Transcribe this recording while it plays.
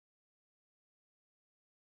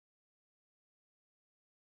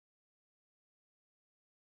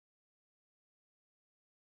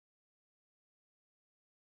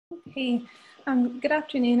Okay, good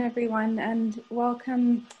afternoon everyone, and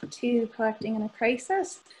welcome to Collecting in a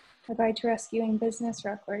Crisis, a guide to rescuing business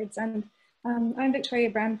records. And I'm Victoria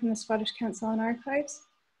Brown from the Scottish Council on Archives.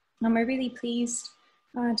 And we're really pleased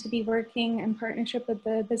to be working in partnership with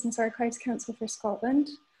the Business Archives Council for Scotland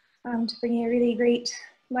to bring you a really great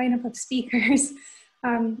lineup of speakers.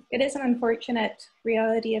 It is an unfortunate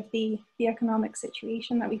reality of the economic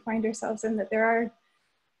situation that we find ourselves in, that there are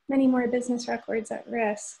many more business records at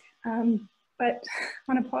risk. But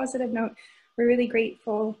on a positive note, we're really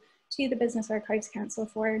grateful to the Business Archives Council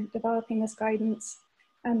for developing this guidance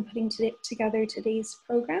and putting together today's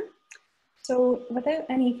programme. So without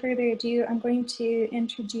any further ado, I'm going to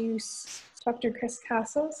introduce Dr. Chris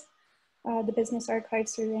Castles, the Business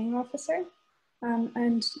Archives Surveying Officer.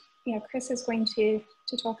 And yeah, Chris is going to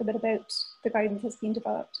talk a bit about the guidance that's been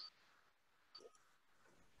developed.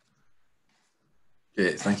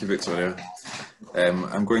 Okay, thank you, Victoria.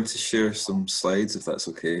 I'm going to share some slides, if that's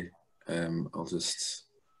okay. I'll just...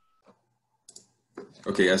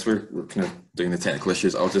 Okay, as we're kind of doing the technical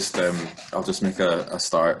issues, I'll just make a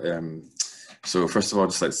start. So first of all,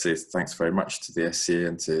 I'd just like to say thanks very much to the SCA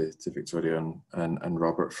and to Victoria and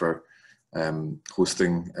Robert for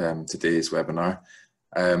hosting today's webinar.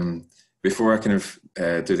 Before I kind of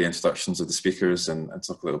do the introductions of the speakers and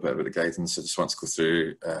talk a little bit about the guidance, I just want to go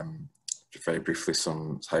through very briefly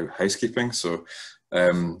some housekeeping. So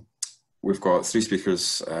we've got 3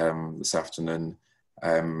 speakers this afternoon.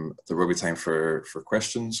 There will be time for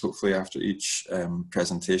questions, hopefully after each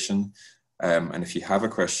presentation. And if you have a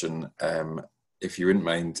question, if you wouldn't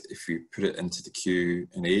mind, if you put it into the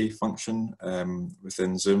Q&A function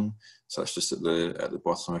within Zoom, so that's just at the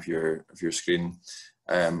bottom of your screen.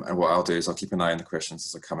 And what I'll do is I'll keep an eye on the questions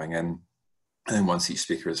as they're coming in, and then once each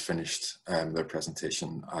speaker has finished their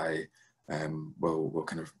presentation, we'll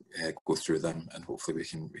kind of go through them, and hopefully we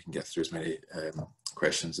can get through as many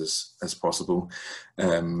questions as possible.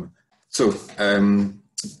 Thank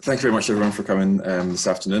you very much everyone for coming this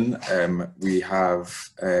afternoon. We have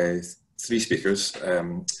 3 speakers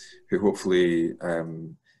who hopefully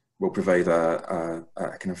will provide a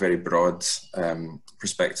kind of very broad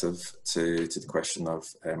perspective to the question of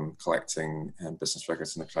collecting business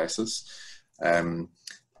records in a crisis.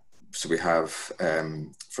 So we have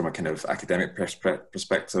from a kind of academic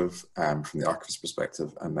perspective, from the archivist's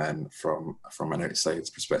perspective, and then from an outside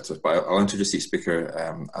perspective. But I'll introduce each speaker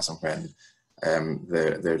as and when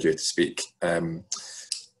they're due to speak.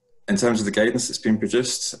 In terms of the guidance that's been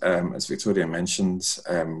produced, as Victoria mentioned,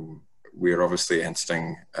 we are obviously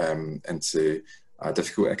entering into a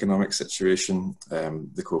difficult economic situation.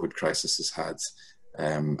 The COVID crisis has had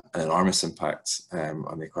an enormous impact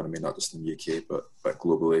on the economy, not just in the UK, but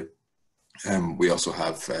globally. We also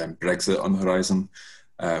have Brexit on the horizon,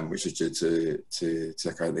 which is due to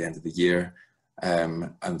occur at the end of the year.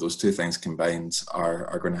 And those 2 things combined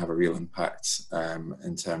are going to have a real impact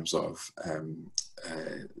in terms of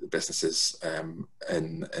businesses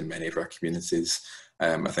in many of our communities.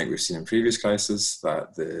 I think we've seen in previous crises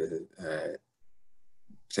that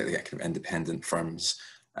particularly kind of independent firms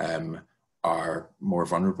are more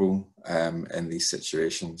vulnerable in these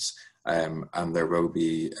situations. And there will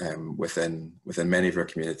be within many of our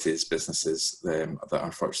communities businesses that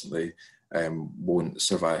unfortunately won't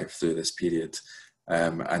survive through this period.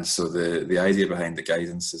 And so the idea behind the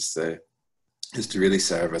guidance is to really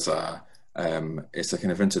serve as it's a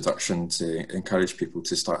kind of introduction to encourage people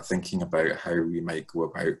to start thinking about how we might go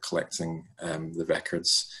about collecting the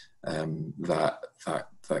records that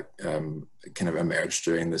kind of emerged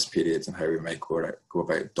during this period, and how we might go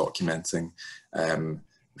about documenting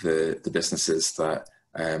the businesses that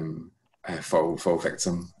fall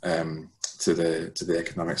victim to the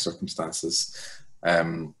economic circumstances.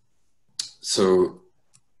 So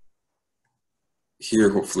here,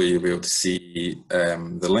 hopefully, you'll be able to see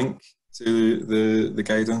the link to the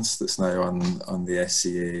guidance that's now on the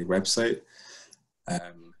SCA website.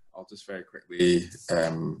 I'll just very quickly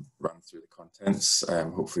run through the contents.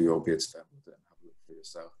 Hopefully, you'll be able to download it and have a look for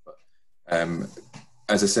yourself. But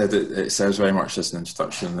as I said, it serves very much as an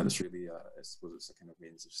introduction, and it's really, I suppose it's a kind of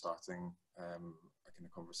means of starting a kind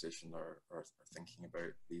of conversation or thinking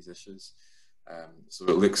about these issues. So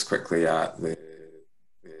it looks quickly at the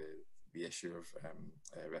issue of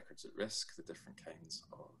records at risk, the different kinds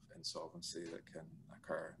of insolvency that can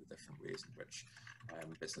occur, the different ways in which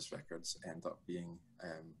business records end up being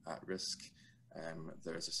at risk.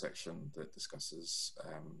 There is a section that discusses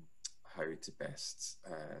how to best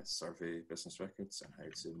survey business records and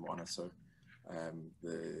how to monitor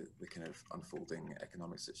the kind of unfolding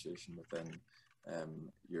economic situation within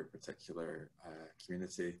your particular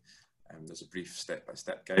community. There's a brief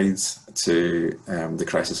step-by-step guide to the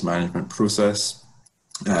crisis management process.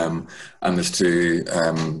 And there's two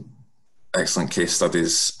excellent case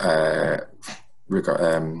studies in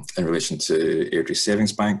relation to Airdrie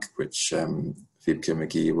Savings Bank, which Vibeke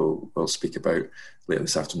McGee will speak about later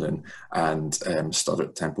this afternoon, and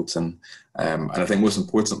Stoddart Templeton. And I think most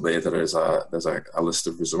importantly, there's a list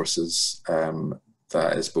of resources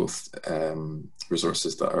that is both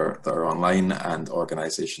resources that are online and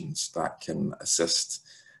organisations that can assist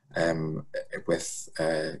with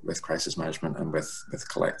crisis management and with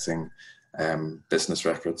collecting business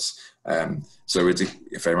records. So I would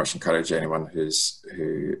very much encourage anyone who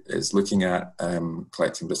is looking at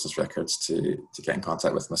collecting business records to get in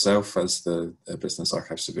contact with myself as the Business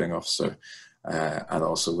Archive Surveying Officer, and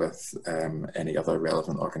also with any other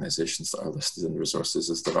relevant organisations that are listed in the resources,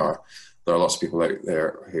 as there are lots of people out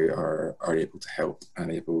there who are able to help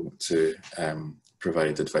and able to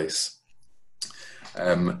provide advice.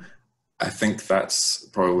 I think that's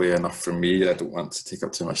probably enough for me. I don't want to take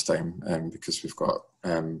up too much time because we've got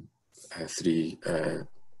three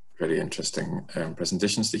very interesting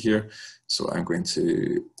presentations to hear. So I'm going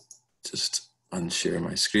to just unshare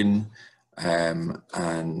my screen, and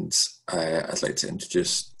I'd like to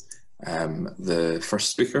introduce the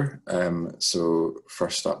first speaker. So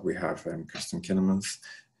first up we have Kirsten Kinnamonth,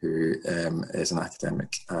 who is an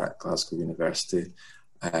academic at Glasgow University.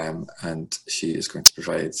 And she is going to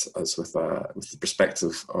provide us with the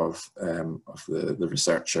perspective of the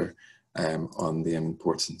researcher on the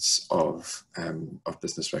importance of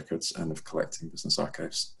business records and of collecting business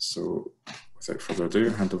archives. So without further ado,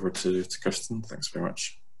 hand over to Kirsten. Thanks very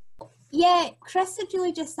much. Yeah, Chris had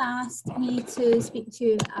really just asked me to speak to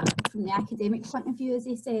you from the academic point of view, as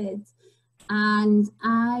he said, and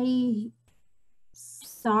I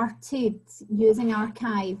started using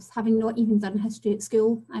archives, having not even done history at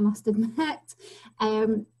school, I must admit,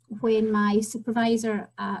 when my supervisor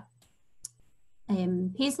at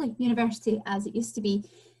Paisley University, as it used to be,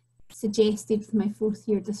 suggested for my fourth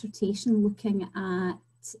year dissertation looking at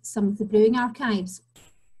some of the brewing archives.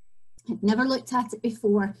 I'd never looked at it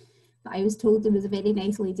before, but I was told there was a very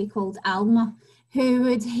nice lady called Alma who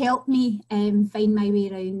would help me find my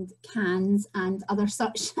way around cans and other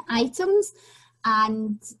such items.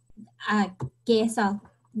 And I guess a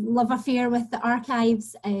love affair with the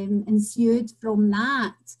archives ensued from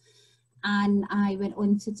that. And I went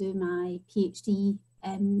on to do my PhD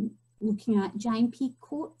looking at Giant Peak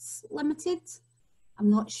Coats Limited. I'm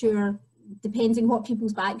not sure, depending what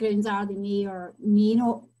people's backgrounds are, they may or may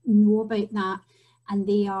not know about that. And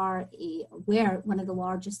they were one of the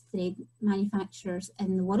largest thread manufacturers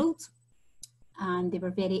in the world. And they were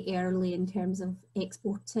very early in terms of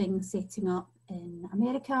exporting, setting up in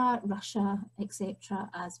America, Russia, etc.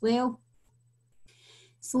 as well.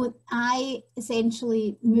 So I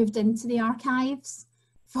essentially moved into the archives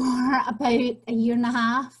for about a year and a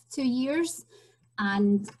half, 2 years,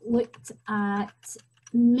 and looked at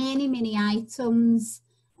many items.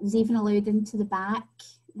 I was even allowed into the back,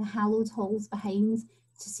 the hallowed halls behind,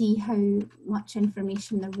 to see how much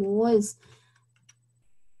information there was.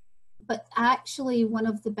 But actually, one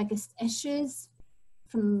of the biggest issues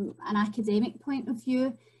from an academic point of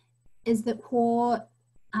view is that what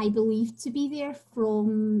I believe to be there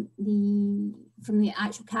from the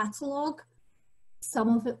actual catalogue, some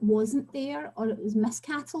of it wasn't there, or it was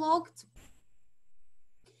miscatalogued,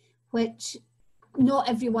 which not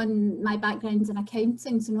everyone, my background's in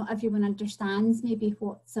accounting, so not everyone understands maybe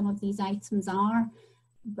what some of these items are.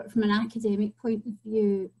 But from an academic point of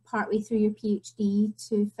view, partway through your PhD,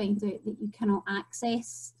 to find out that you cannot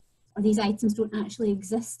access, or these items don't actually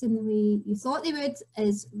exist in the way you thought they would,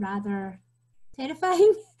 is rather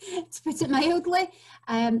terrifying, to put it mildly.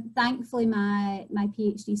 Thankfully, my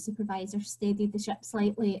PhD supervisor steadied the ship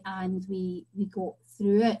slightly, and we got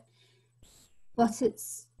through it. But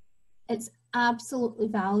it's absolutely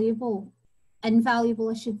valuable, invaluable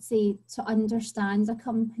I should say, to understand a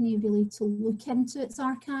company, really to look into its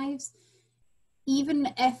archives.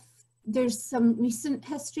 Even if there's some recent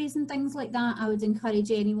histories and things like that, I would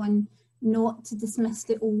encourage anyone not to dismiss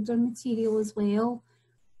the older material as well,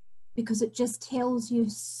 because it just tells you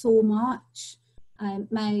so much.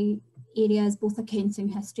 My area is both accounting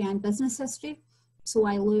history and business history, so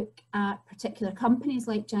I look at particular companies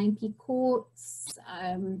like Giant Peak Coats,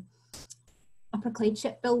 Upper Clyde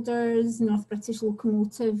Shipbuilders, North British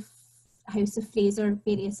Locomotive, House of Fraser,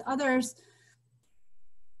 various others,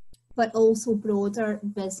 but also broader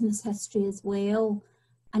business history as well.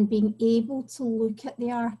 And being able to look at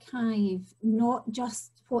the archive, not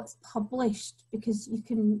just what's published, because you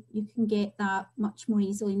can get that much more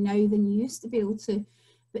easily now than you used to be able to,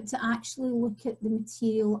 but to actually look at the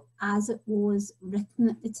material as it was written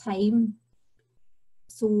at the time.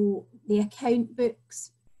 So the account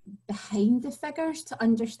books behind the figures, to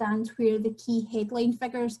understand where the key headline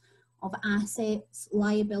figures of assets,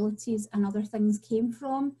 liabilities and other things came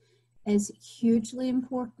from is hugely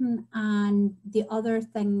important. And the other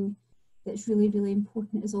thing that's really, really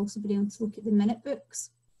important is also being able to look at the minute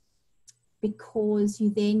books, because you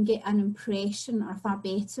then get an impression, or a far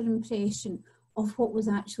better impression, of what was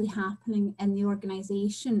actually happening in the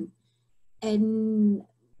organisation in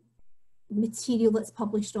material that's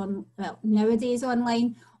published on, well, nowadays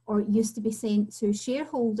online, or it used to be sent to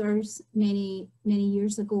shareholders many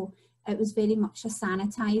years ago. It was very much a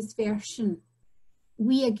sanitised version.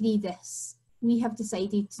 We agree this, we have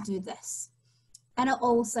decided to do this. And it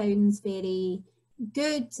all sounds very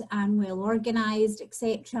good and well organised,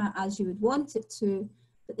 etc., as you would want it to.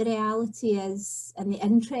 But the reality is, and the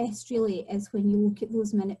interest really, is when you look at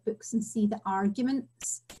those minute books and see the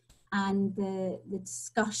arguments and the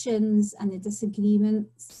discussions and the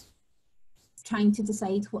disagreements, trying to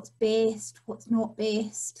decide what's best, what's not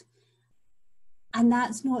best. And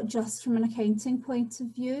that's not just from an accounting point of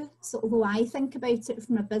view. So although I think about it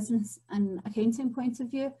from a business and accounting point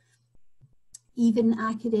of view, even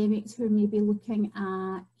academics who are maybe looking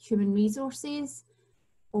at human resources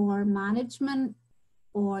or management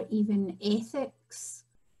or even ethics,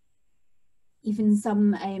 even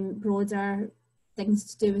some broader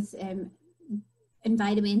things to do with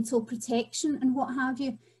environmental protection and what have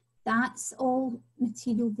you, that's all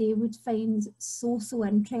material they would find so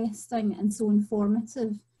interesting and so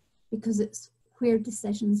informative, because it's where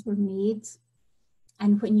decisions were made.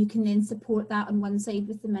 And when you can then support that on one side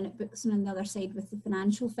with the minute books and on the other side with the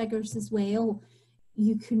financial figures as well,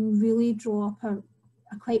 you can really draw up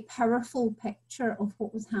a quite powerful picture of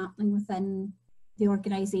what was happening within the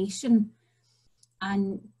organisation.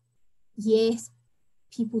 And yes,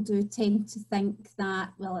 people do tend to think that,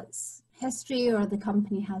 well, it's history or the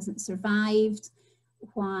company hasn't survived.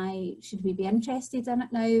 Why should we be interested in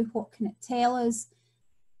it now? What can it tell us?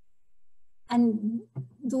 And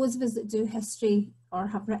those of us that do history or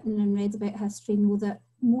have written and read about history know that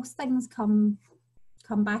most things come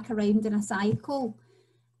back around in a cycle.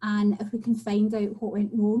 And if we can find out what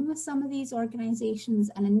went wrong with some of these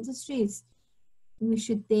organisations and industries, we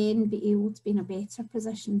should then be able to be in a better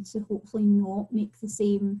position to hopefully not make the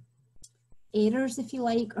same errors, if you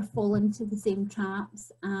like, or fall into the same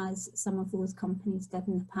traps as some of those companies did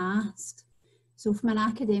in the past. So from an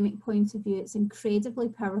academic point of view, it's incredibly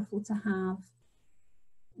powerful to have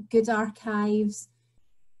good archives,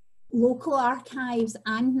 local archives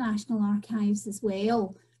and national archives as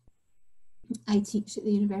well. I teach at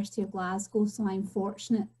the University of Glasgow, so I'm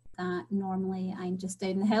fortunate that normally I'm just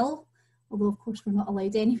down the hill, although of course we're not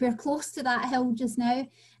allowed anywhere close to that hill just now.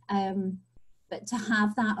 But to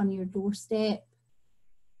have that on your doorstep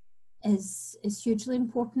is hugely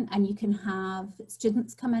important, and you can have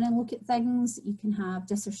students come in and look at things, you can have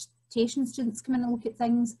dissertation students come in and look at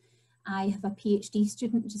things. I have a PhD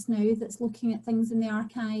student just now that's looking at things in the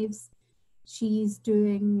archives. She's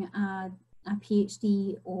doing a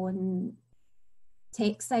PhD on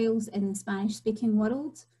textiles in the Spanish-speaking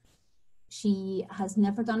world. She has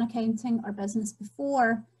never done accounting or business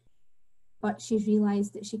before, but she's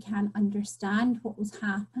realised that she can't understand what was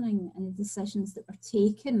happening and the decisions that were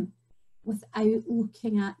taken without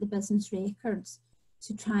looking at the business records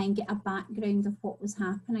to try and get a background of what was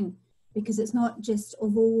happening. Because it's not just,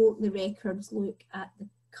 although the records look at the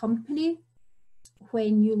company,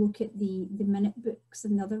 when you look at the minute books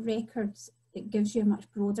and the other records, it gives you a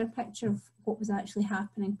much broader picture of what was actually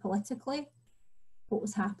happening politically, what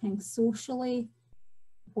was happening socially,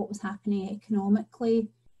 what was happening economically,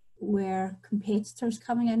 where competitors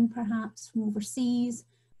coming in perhaps from overseas,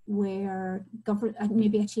 where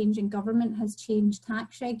maybe a change in government has changed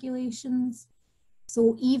tax regulations.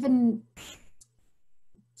 So even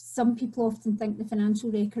some people often think the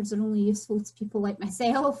financial records are only useful to people like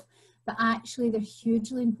myself, but actually they're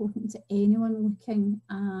hugely important to anyone looking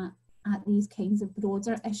at these kinds of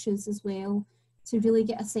broader issues as well, to really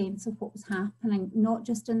get a sense of what was happening, not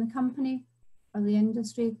just in the company or the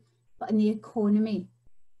industry, but in the economy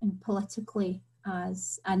and politically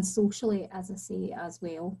and socially, as I say, as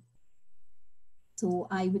well. So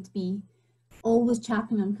I would be always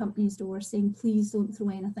chapping on companies' doors saying, please don't throw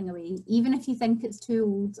anything away. Even if you think it's too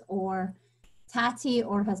old or tatty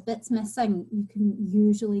or has bits missing, you can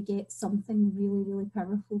usually get something really, really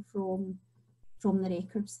powerful from the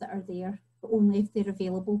records that are there, but only if they're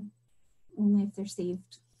available, only if they're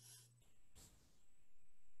saved.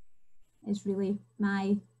 Is really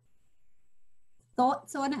my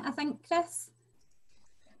thoughts on it, I think, Chris.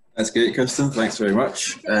 That's great, Kirsten. Thanks very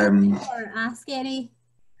much. Or ask any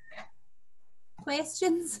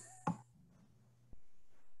questions.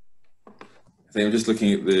 I think I'm just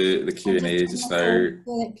looking at the Q&A just now.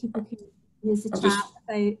 So that people can use the chat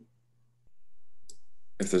about.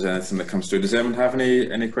 If there's anything that comes through. Does anyone have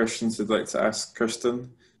any questions they'd like to ask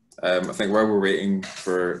Kirsten? I think while we're waiting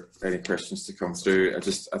for any questions to come through, I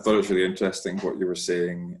thought it was really interesting what you were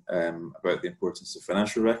saying about the importance of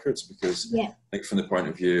financial records, because I think from the point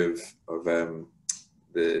of view of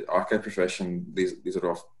the archive profession, these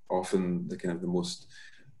are often the kind of the most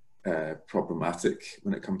problematic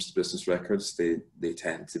when it comes to business records. They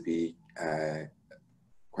tend to be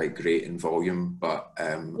quite great in volume, but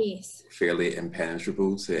fairly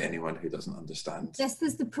impenetrable to anyone who doesn't understand. This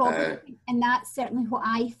is the problem, and that's certainly what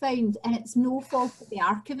I found, and it's no fault of the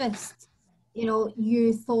archivist. You know,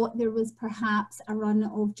 you thought there was perhaps a run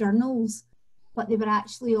of journals, but they were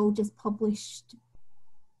actually all just published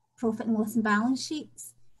profit and loss and balance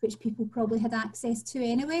sheets, which people probably had access to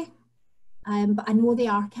anyway. But I know the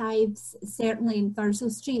archives, certainly in Thurso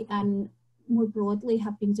Street and more broadly,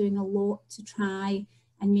 have been doing a lot to try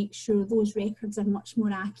and make sure those records are much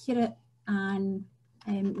more accurate and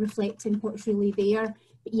reflecting what's really there.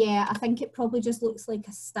 But yeah, I think it probably just looks like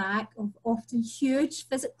a stack of often huge,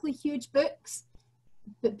 physically huge books,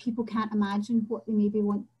 but people can't imagine what they maybe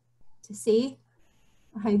want to say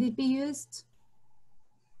or how they'd be used.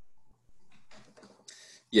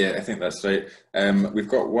 Yeah, I think that's right. We've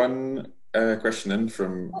got one question in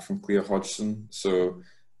from Claire Hodgson. So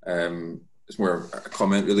it's more a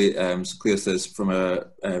comment really. So Claire says, from a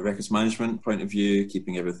records management point of view,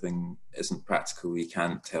 keeping everything isn't practical. You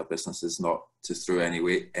can't tell businesses not to throw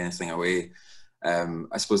anything away.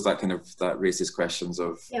 I suppose that raises questions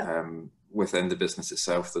of within the business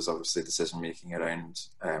itself. There's obviously decision making around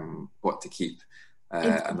what to keep,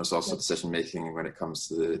 and there's also decision making when it comes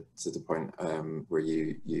to the point where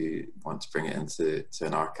you want to bring it into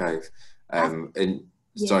an archive.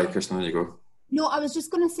 Sorry, Kirsten, there you go. No, I was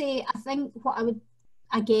just going to say, I think what I would,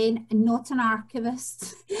 again, not an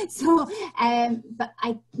archivist, so, but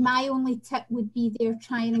my only tip would be there,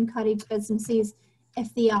 try and encourage businesses,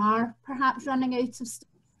 if they are perhaps running out of stuff,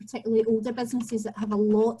 particularly older businesses that have a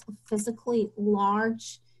lot of physically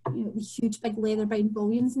large, you know, the huge big leather-bound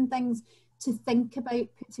volumes and things, to think about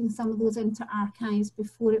putting some of those into archives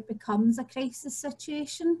before it becomes a crisis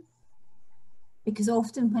situation. Because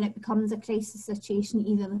often when it becomes a crisis situation,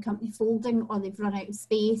 either the company folding or they've run out of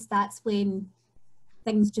space, that's when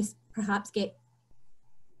things just perhaps get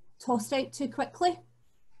tossed out too quickly.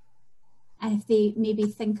 And if they maybe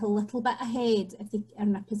think a little bit ahead, if they are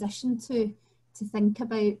in a position to think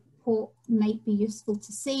about what might be useful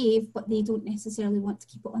to save, but they don't necessarily want to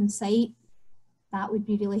keep it on site, that would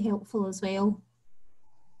be really helpful as well.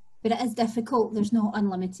 But it is difficult. There's no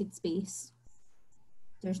unlimited space.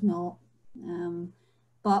 There's not.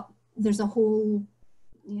 But there's a whole,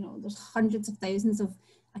 you know, there's hundreds of thousands of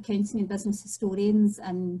accounting and business historians,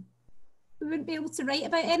 and we wouldn't be able to write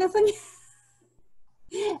about anything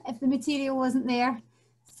if the material wasn't there.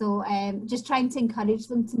 So just trying to encourage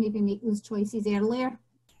them to maybe make those choices earlier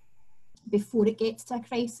before it gets to a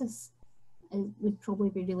crisis would probably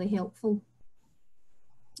be really helpful.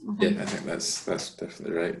 Yeah, I think that's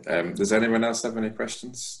definitely right. Does anyone else have any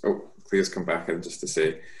questions? Oh, Claire's come back in just to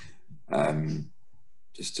say,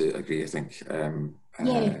 just to agree, I think, and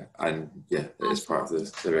yeah, it is part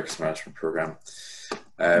of the records management program.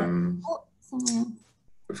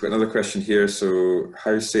 We've got another question here. So,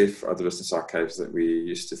 how safe are the business archives that we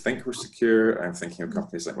used to think were secure? I'm thinking of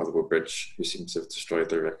companies like Motherwell Bridge, who seem to have destroyed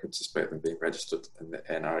their records despite them being registered in the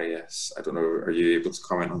NRAS. I don't know, are you able to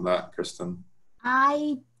comment on that, Kirsten?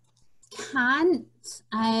 I can't.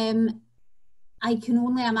 I can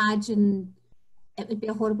only imagine it would be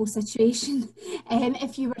a horrible situation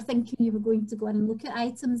if you were thinking you were going to go in and look at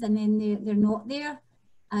items and then they're not there.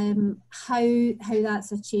 How that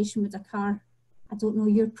situation would occur, I don't know.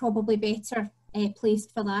 You're probably better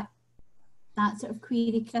placed for that sort of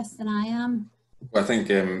query, Chris, than I am. Well, I think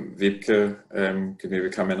Vibeke could maybe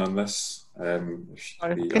come in on this. Can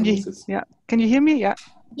you hear me? Yeah.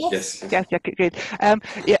 Yes. Yeah, great.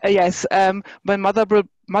 Yes. When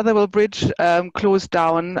Motherwell Bridge closed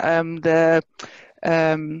down,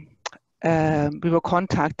 we were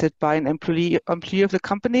contacted by an employee of the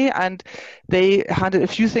company, and they handed a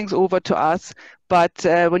few things over to us. But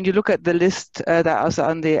when you look at the list that was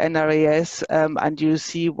on the NRAS and you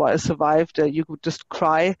see what has survived, you could just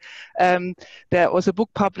cry. There was a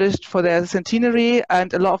book published for their centenary,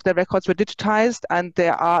 and a lot of their records were digitized, and they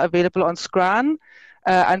are available on Scran.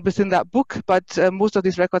 and within that book, but most of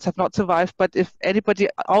these records have not survived. But if anybody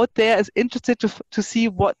out there is interested to see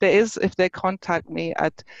what there is, if they contact me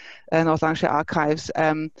at North Lancashire Archives,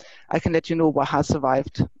 I can let you know what has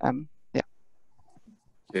survived.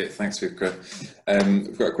 Okay, thanks, Vibeke.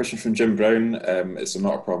 We've got a question from Jim Brown. Is there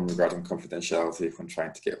not a problem regarding confidentiality when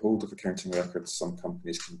trying to get hold of accounting records? Some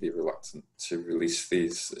companies can be reluctant to release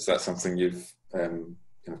these. Is that something you've kind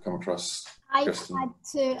of come across, Kristen? I've had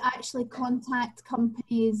to actually contact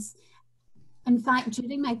companies. In fact,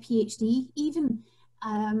 during my PhD, even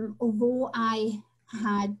although I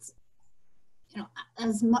had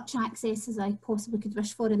as much access as I possibly could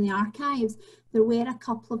wish for in the archives, there were a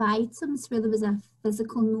couple of items where there was a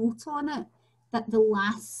physical note on it that the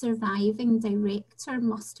last surviving director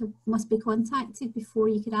must be contacted before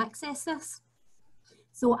you could access this.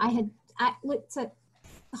 So I looked at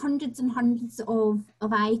hundreds and hundreds of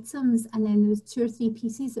items, and then there was 2 or 3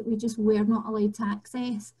 pieces that we just were not allowed to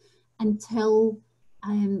access until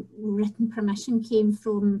written permission came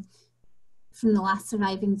from the last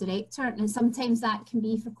surviving director. And sometimes that can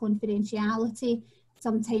be for confidentiality,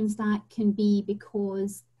 sometimes that can be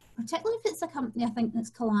because, particularly if it's a company I think that's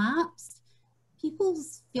collapsed,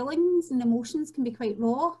 people's feelings and emotions can be quite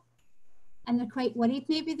raw, and they're quite worried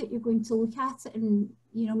maybe that you're going to look at it and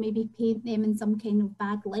maybe paint them in some kind of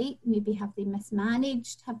bad light. Maybe have they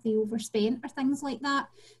mismanaged, have they overspent, or things like that.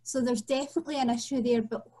 So there's definitely an issue there.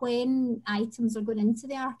 But when items are going into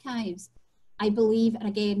the archives, I believe, and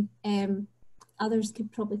again, others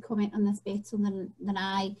could probably comment on this better than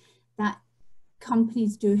I, that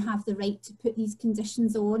companies do have the right to put these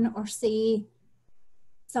conditions on, or say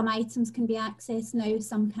some items can be accessed now,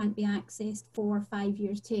 some can't be accessed for 5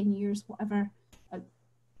 years, 10 years, whatever.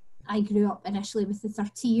 I grew up initially with the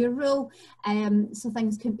 30-year rule, so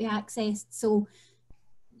things couldn't be accessed. So,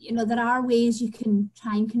 there are ways you can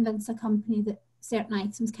try and convince a company that certain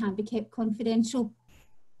items can be kept confidential.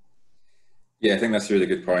 Yeah, I think that's a really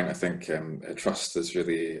good point. I think trust is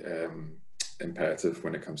really imperative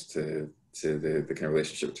when it comes to the kind of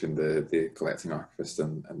relationship between the collecting archivist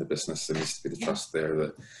and the business. There needs to be the trust there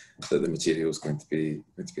that the material is going to be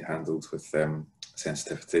handled with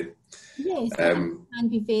sensitivity. Yes, I can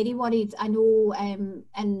be very worried. I know in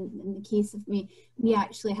the case of me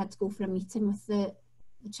actually had to go for a meeting with the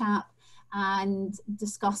chap and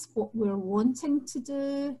discuss what we were wanting to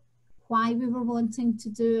do, why we were wanting to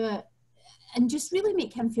do it, and just really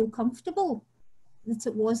make him feel comfortable that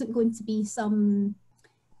it wasn't going to be some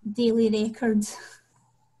Daily Record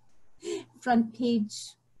front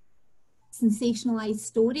page sensationalised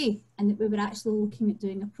story, and that we were actually looking at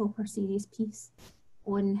doing a proper serious piece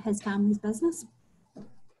on his family's business.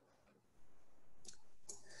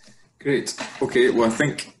 Great. Okay, well, I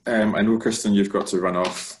think, I know, Kristen, you've got to run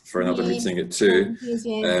off for another meeting at 2,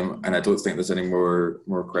 and I don't think there's any more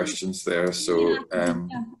questions there. So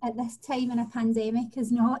at this time in a pandemic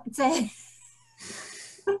is not, it's certainly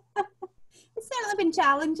been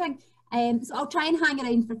challenging. So I'll try and hang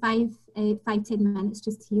around for 5-10 minutes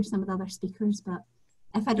just to hear some of the other speakers, but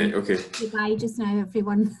if I don't, goodbye just now,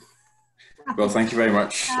 everyone. Well, thank you very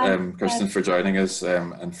much, Kristen, for joining us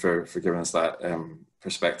and for giving us that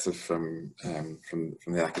perspective from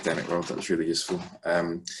the academic world. That was really useful.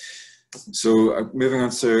 So moving on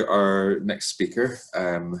to our next speaker,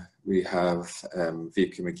 we have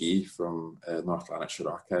Vibeke McGee from North Lanarkshire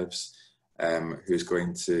Archives, who's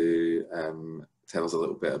going to tell us a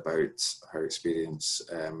little bit about her experience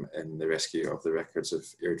in the rescue of the records of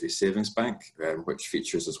Airdrie Savings Bank, which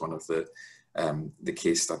features as one of the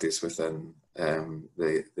case studies within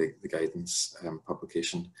the guidance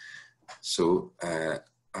publication. So I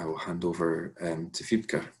will hand over to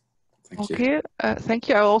Vibeke. Thank you. Okay, thank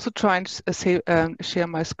you. I'll also try and share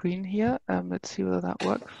my screen here. Let's see whether that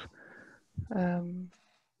works.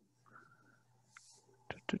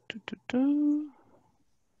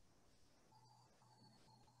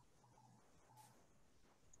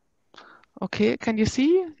 Okay, can you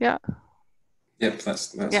see? Yeah. Yep,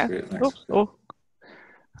 that's yeah. Great. Thanks. Oh,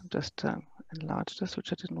 I'll just enlarge this,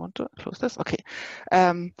 which I didn't want to close this. Okay.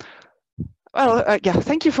 Yeah,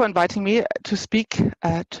 thank you for inviting me to speak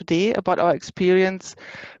today about our experience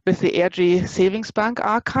with the Airdrie Savings Bank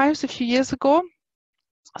archives a few years ago.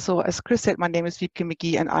 So as Chris said, my name is Vibeke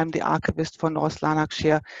McGee and I'm the archivist for North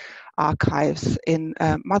Lanarkshire Archives in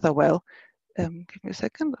Motherwell. Give me a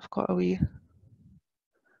second, I've got a wee...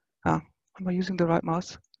 am I using the right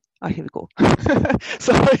mouse? Here we go.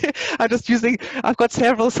 Sorry, I've got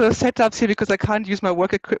several sort of setups here because I can't use my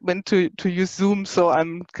work equipment to use Zoom. So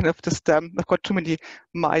I'm kind of just, I've got too many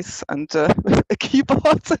mice and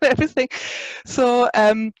keyboards and everything. So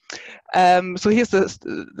so here's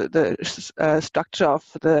the structure of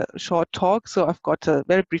the short talk. So I've got a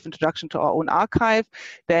very brief introduction to our own archive,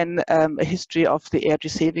 then a history of the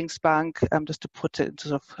Airdrie Savings Bank, just to put it into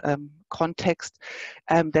sort of context.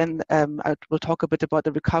 Then I will talk a bit about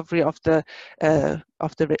the recovery of the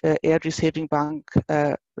Airdrie Savings Bank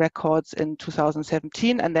records in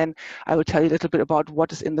 2017, and then I will tell you a little bit about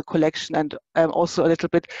what is in the collection and also a little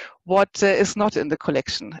bit what is not in the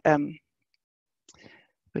collection.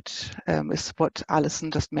 Which is what Alison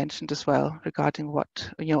just mentioned as well, regarding what,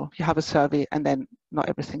 you have a survey and then not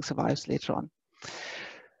everything survives later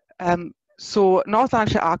on. So North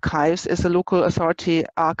Lanarkshire Archives is a local authority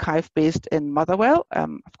archive based in Motherwell.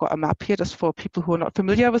 I've got a map here just for people who are not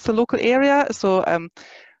familiar with the local area. So I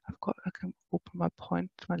can open my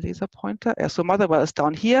laser pointer. Yeah, so Motherwell is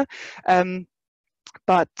down here.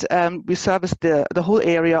 But we service the whole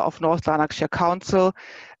area of North Lanarkshire Council,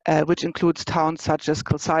 which includes towns such as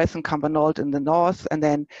Kilsyth and Cumbernauld in the north, and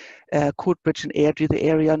then Coatbridge and Airdrie, the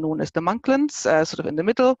area known as the Monklands, sort of in the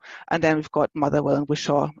middle, and then we've got Motherwell and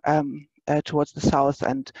Wishaw towards the south,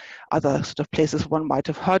 and other sort of places one might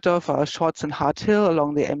have heard of, Shorts and Hart Hill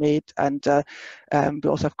along the M8, and we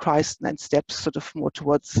also have Christ and Steps sort of more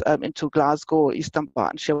towards into Glasgow, Eastern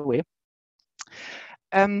Bartonshire way.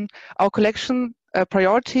 Our collection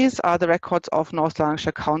priorities are the records of North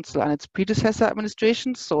Lanarkshire Council and its predecessor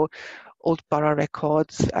administration, so old borough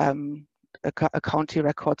records, county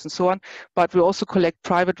records and so on, but we also collect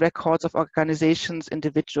private records of organizations,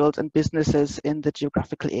 individuals and businesses in the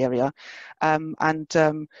geographical area.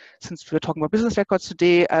 Since we're talking about business records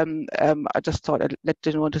today, I just thought I'd let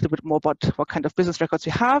you know a little bit more about what kind of business records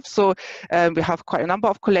we have. So we have quite a number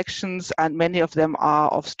of collections, and many of them are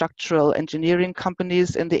of structural engineering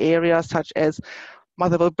companies in the area, such as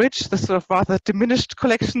Motherwell Bridge, the sort of rather diminished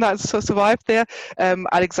collection that's survived there.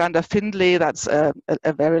 Alexander Findlay, that's a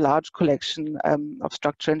very large collection of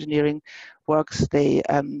structural engineering works. They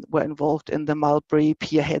were involved in the Mulberry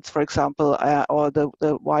Pierheads, for example, or the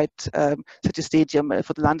White City Stadium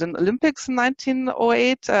for the London Olympics in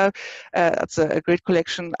 1908. That's a great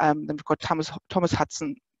collection. Then we've got Thomas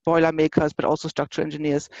Hudson, boiler makers, but also structural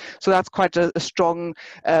engineers. So that's quite a strong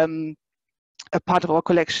a part of our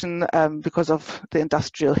collection because of the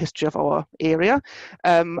industrial history of our area.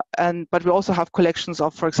 But we also have collections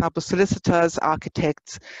of, for example, solicitors,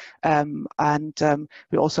 architects, and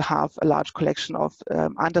we also have a large collection of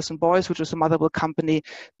Anderson Boys, which was a Motherwell company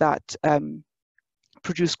that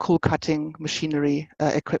produced coal cutting machinery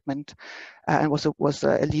equipment and was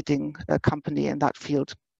a leading company in that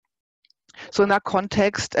field. So in that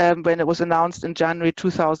context, when it was announced in January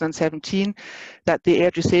 2017 that the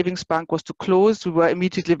Airdrie Savings Bank was to close, we were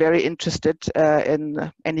immediately very interested in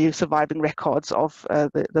any surviving records of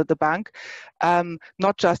the bank,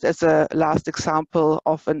 not just as a last example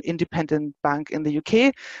of an independent bank in the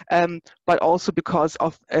UK, but also because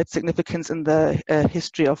of its significance in the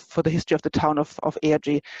for the history of the town of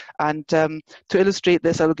Airdrie. And to illustrate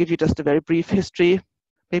this, I will give you just a very brief history.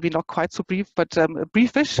 Maybe not quite so brief, but a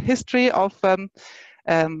briefish history of the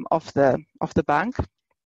bank.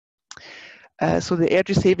 So the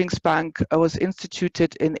Airdrie Savings Bank was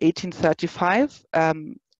instituted in 1835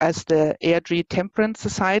 as the Airdrie Temperance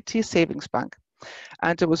Society Savings Bank,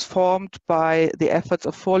 and it was formed by the efforts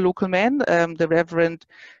of 4 local men: the Reverend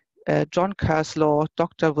John Kerslaw,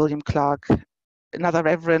 Dr. William Clark, another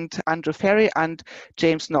Reverend Andrew Ferry, and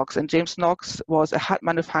James Knox. And James Knox was a hat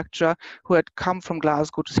manufacturer who had come from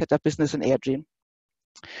Glasgow to set up business in Airdrie.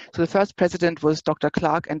 So the first president was Dr.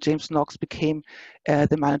 Clark, and James Knox became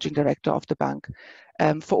the managing director of the bank.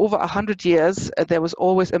 For over 100 years, there was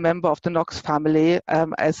always a member of the Knox family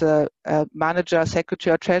as a manager,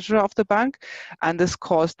 secretary, or treasurer of the bank, and this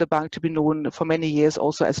caused the bank to be known for many years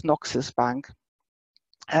also as Knox's Bank.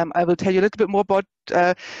 I will tell you a little bit more about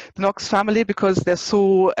the Knox family because they're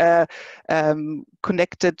so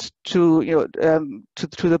connected to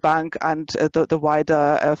to the bank and the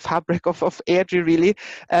wider fabric of Airdrie, really.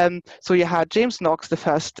 So you had James Knox, the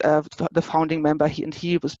first, the founding member,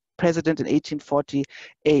 he was president in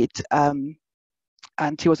 1848.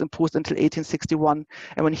 And he was imposed until 1861.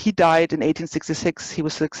 And when he died in 1866, he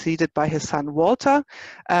was succeeded by his son Walter.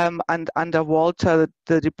 And under Walter,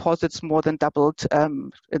 the deposits more than doubled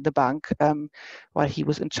in the bank while he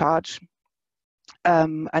was in charge.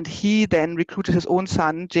 And he then recruited his own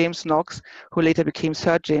son, James Knox, who later became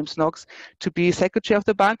Sir James Knox, to be secretary of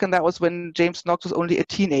the bank. And that was when James Knox was only a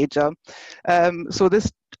teenager. So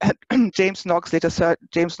this James Knox, later Sir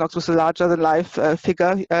James Knox, was a larger-than-life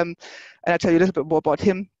figure, and I'll tell you a little bit more about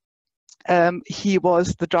him. He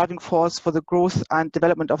was the driving force for the growth and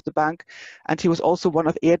development of the bank, and he was also one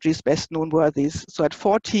of Airdrie's best-known worthies. So at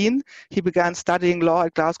 14, he began studying law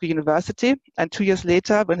at Glasgow University, and 2 years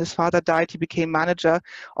later, when his father died, he became manager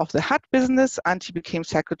of the hat business, and he became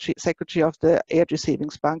secretary of the Airdrie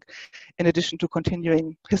Savings Bank, in addition to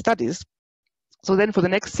continuing his studies. So then for the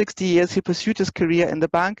next 60 years, he pursued his career in the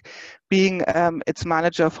bank, being its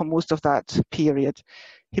manager for most of that period.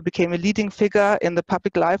 He became a leading figure in the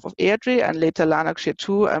public life of Airdrie and later Lanarkshire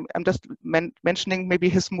too. I'm just mentioning maybe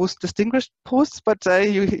his most distinguished posts, but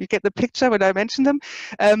you get the picture when I mention them.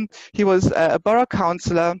 He was a borough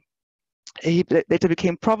councillor. He later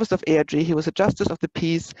became Provost of Airdrie. He was a Justice of the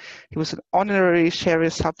Peace. He was an honorary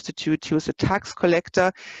sheriff substitute. He was a tax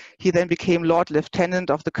collector. He then became Lord Lieutenant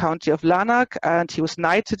of the County of Lanark, and he was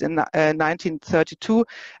knighted in 1932.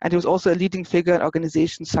 And he was also a leading figure in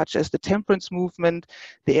organizations such as the Temperance Movement,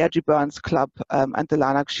 the Airdrie Burns Club, and the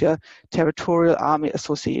Lanarkshire Territorial Army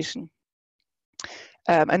Association.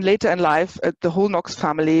 And later in life, the whole Knox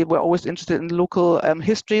family were always interested in local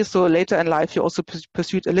history. So later in life, he also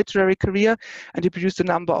pursued a literary career, and he produced a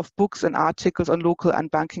number of books and articles on local and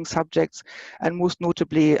banking subjects, and most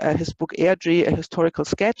notably his book Airdrie, a historical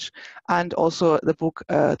sketch, and also the book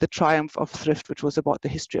The Triumph of Thrift, which was about the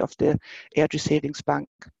history of the Airdrie Savings Bank.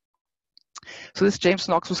 So this James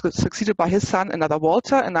Knox was succeeded by his son, another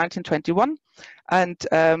Walter, in 1921.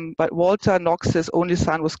 But Walter Knox's only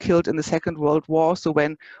son was killed in the Second World War. So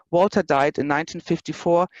when Walter died in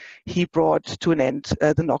 1954, he brought to an end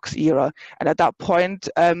the Knox era. And at that point,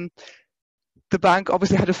 the bank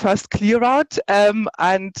obviously had a first clear out,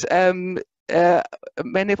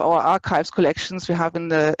 many of our archives collections we have in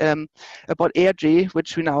the about Airdrie,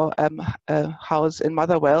 which we now house in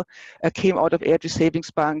Motherwell, came out of Airdrie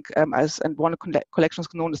Savings Bank, and one collection is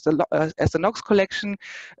known as the Knox collection,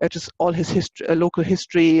 just all his history, local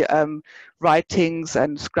history, writings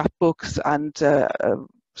and scrapbooks and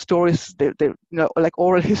stories, they you know, like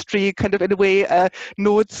oral history kind of in a way,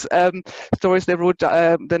 notes, stories they wrote,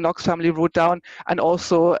 the Knox family wrote down, and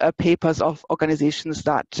also papers of organizations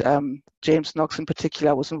that James Knox in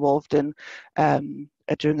particular was involved in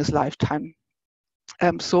during his lifetime.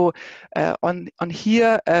 So on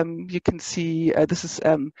here you can see this is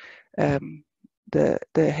the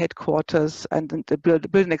headquarters, and the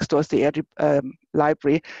building next door is the Airdrie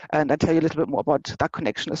Library, and I'll tell you a little bit more about that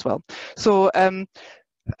connection as well. So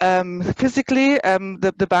physically,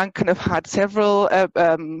 the bank kind of had several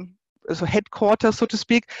so headquarters, so to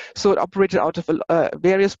speak. So it operated out of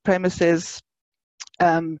various premises.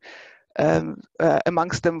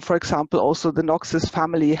 Amongst them, for example, also the Knox's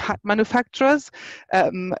family hat manufacturers.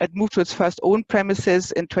 It moved to its first own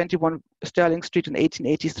premises in 21 Stirling Street in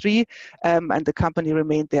 1883, and the company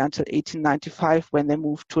remained there until 1895, when they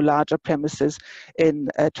moved to larger premises in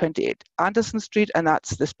 28 Anderson Street, and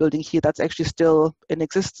that's this building here that's actually still in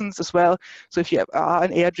existence as well. So if you are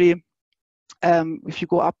in Airdrie, if you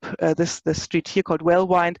go up this street here called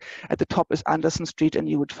Wellwind, at the top is Anderson Street, and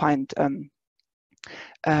you would find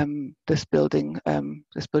this building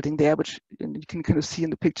there, which you can kind of see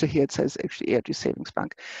in the picture here. It says actually Airdrie Savings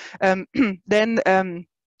Bank. Then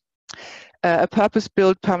a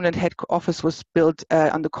purpose-built permanent head office was built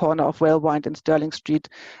on the corner of Wellwind and Stirling Street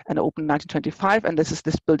and opened in 1925. And this is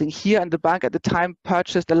this building here. And the bank at the time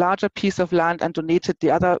purchased a larger piece of land and donated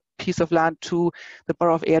the other piece of land to the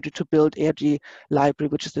Borough of Airdrie to build Airdrie Library,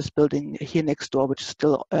 which is this building here next door, which is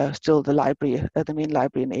still the library, the main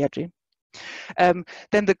library in Airdrie. Then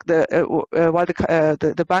while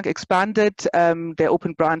the bank expanded, they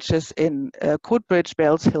opened branches in Coatbridge,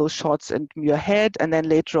 Bells Hill, Shotts and Muirhead, and then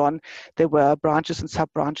later on there were branches and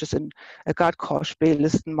sub-branches in Gartcosh,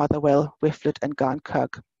 Baillieston, Motherwell, Whifflet and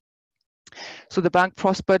Garnkirk. So the bank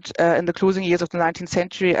prospered in the closing years of the 19th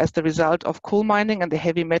century as the result of coal mining and the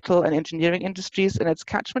heavy metal and engineering industries in its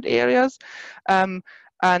catchment areas. But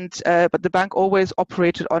the bank always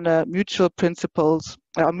operated on mutual principles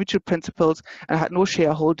and had no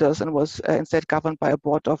shareholders, and was instead governed by a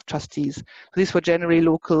board of trustees. So these were generally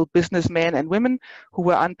local businessmen and women who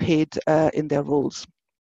were unpaid in their roles.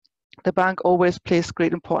 The bank always placed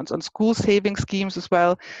great importance on school saving schemes as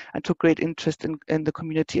well, and took great interest in the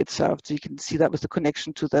community it served. So you can see that was the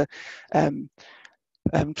connection to the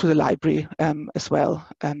library as well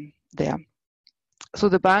there. So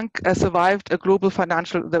the bank survived the global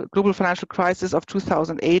financial crisis of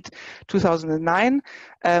 2008-2009,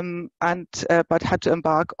 but had to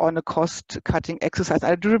embark on a cost-cutting exercise.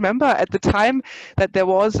 I do remember at the time that there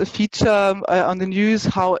was a feature on the news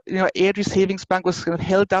how Airdrie Savings Bank was kind of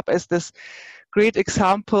held up as this great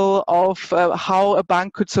example of how a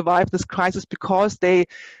bank could survive this crisis because they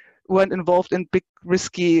weren't involved in big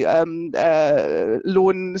risky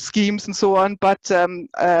loan schemes and so on, but and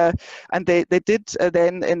they did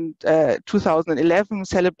then in 2011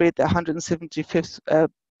 celebrate their 175th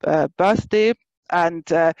birthday, and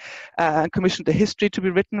commissioned a history to be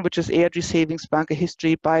written, which is Airdrie Savings Bank, a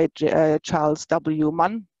history by Charles W.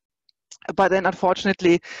 Munn. But then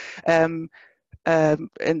unfortunately, in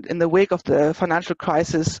the wake of the financial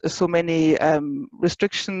crisis, so many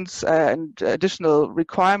restrictions and additional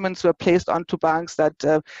requirements were placed onto banks that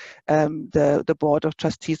the Board of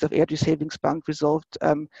Trustees of Airdrie Savings Bank resolved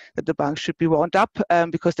that the bank should be wound up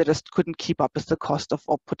because they just couldn't keep up with the cost of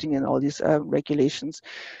putting in all these regulations.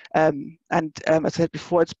 And as I said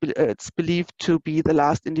before, it's believed to be the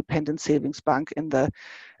last independent savings bank in the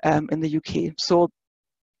UK. So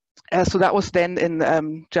that was then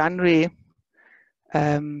in January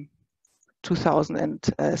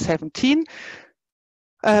 2017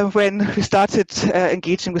 when we started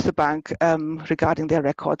engaging with the bank regarding their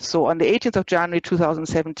records. So on the 18th of January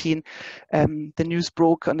 2017, the news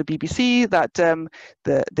broke on the BBC that the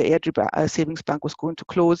Airdrie Savings Bank was going to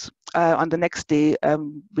close. On the next day,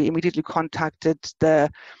 we immediately contacted the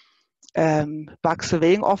bank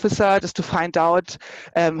surveying officer just to find out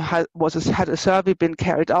had a survey been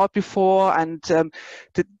carried out before, and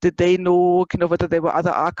did they know whether there were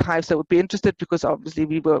other archives that would be interested, because obviously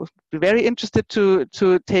we were very interested to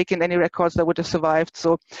take in any records that would have survived.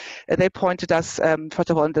 So they pointed us first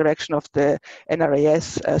of all in the direction of the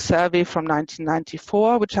NRAS survey from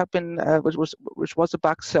 1994, which was a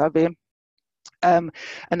back survey. And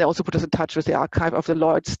they also put us in touch with the archive of the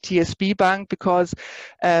Lloyds TSB Bank, because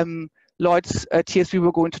Lloyds TSB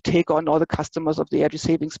were going to take on all the customers of the Airdrie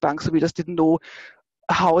Savings Bank, so we just didn't know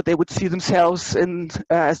how they would see themselves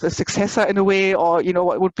as a successor in a way, or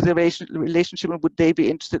what would be the relationship, and would they be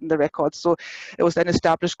interested in the records. So it was then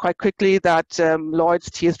established quite quickly that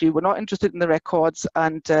Lloyds TSB were not interested in the records,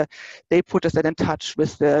 and they put us then in touch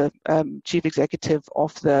with the chief executive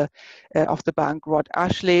of the bank, Rod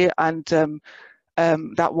Ashley, and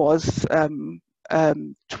that was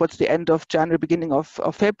towards the end of January, beginning of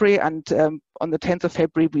February, and on the 10th of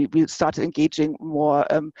February we started engaging more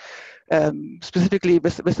specifically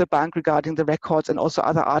with the bank regarding the records and also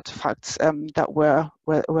other artifacts that were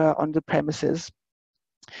on the premises.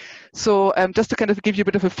 So just to kind of give you a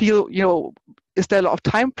bit of a feel, is there a lot of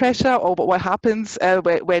time pressure, or what happens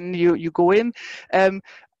when you go in?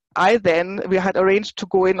 We had arranged to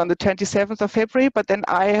go in on the 27th of February, but then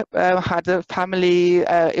I had a family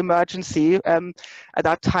emergency at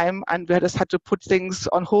that time, and we just had to put things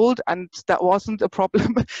on hold, and that wasn't a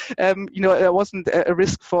problem. There wasn't a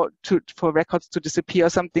risk for records to disappear or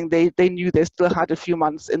something. They knew they still had a few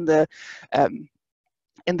months in the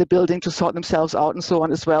building to sort themselves out and so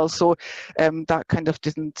on as well. So that kind of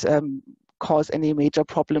didn't cause any major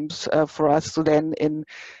problems for us. So then in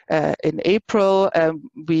April,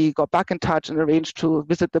 we got back in touch and arranged to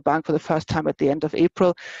visit the bank for the first time at the end of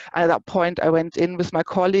April. And at that point, I went in with my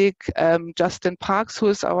colleague, Justin Parks, who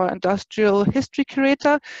is our industrial history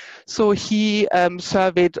curator. So he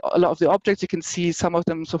surveyed a lot of the objects. You can see some of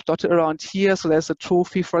them sort of dotted around here. So there's a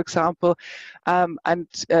trophy, for example, and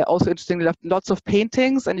also interestingly, lots of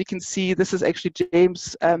paintings. And you can see this is actually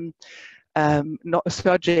James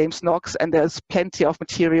Sir James Knox, and there's plenty of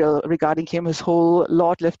material regarding him. His whole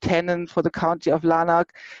Lord Lieutenant for the County of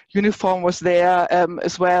Lanark uniform was there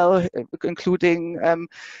as well, including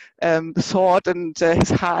the sword and his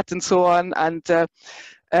hat and so on. And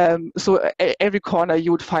so every corner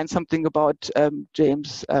you would find something about Sir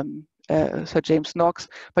James Knox,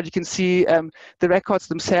 but you can see the records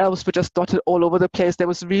themselves were just dotted all over the place. There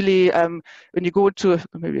was really, when you go into,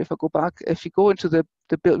 maybe if I go back, if you go into the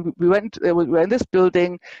building, we were in this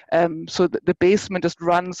building, so the basement just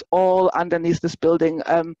runs all underneath this building,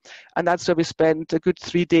 and that's where we spent a good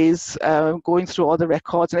 3 days going through all the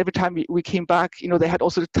records. And every time we came back, they had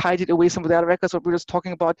also tidied away some of the other records. What we were just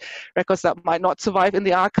talking about, records that might not survive in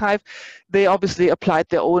the archive. They obviously applied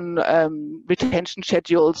their own retention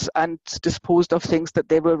schedules and disposed of things that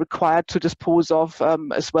they were required to dispose of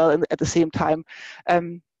as well at the same time.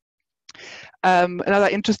 Another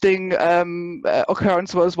interesting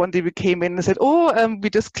occurrence was one day we came in and said, we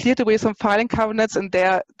just cleared away some filing cabinets, and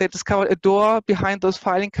there they discovered a door behind those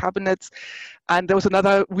filing cabinets, and there was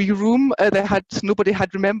another wee room. Nobody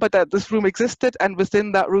had remembered that this room existed, and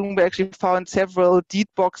within that room we actually found several deed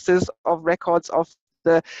boxes of records of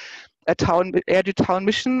the Airdrie Town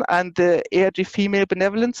Mission and the Airdrie Female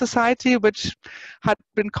Benevolent Society, which had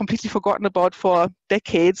been completely forgotten about for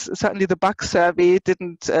decades. Certainly the BAC survey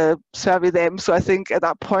didn't survey them, so I think at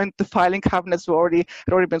that point the filing cabinets had already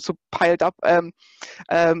been so piled up in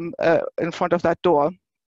front of that door.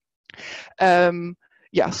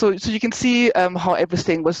 Yeah, so you can see how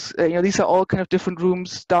everything was. These are all kind of different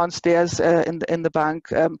rooms downstairs in the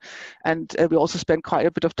bank, and we also spent quite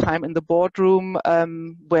a bit of time in the boardroom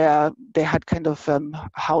where they had kind of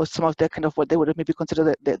housed some of their kind of what they would have maybe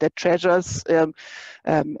considered their treasures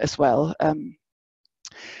as well.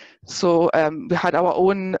 So we had our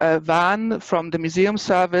own van from the museum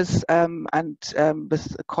service and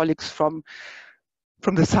with colleagues from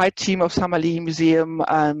the site team of Samali Museum,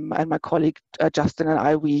 and my colleague Justin and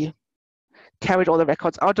I, we carried all the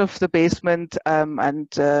records out of the basement and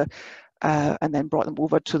then brought them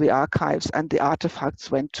over to the archives, and the artifacts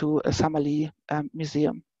went to a Samali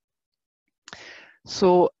Museum.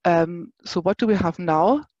 So, so what do we have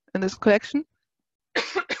now in this collection?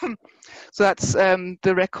 So that's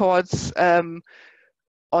the records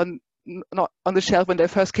not on the shelf when they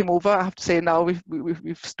first came over. I have to say now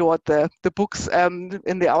we've stored the books in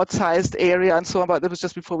the outsized area and so on, but that was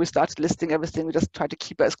just before we started listing everything. We just tried to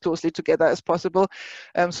keep it as closely together as possible,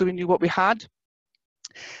 so we knew what we had.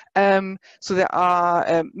 So there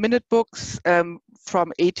are minute books from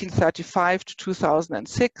 1835 to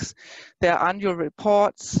 2006. There are annual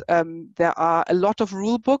reports. There are a lot of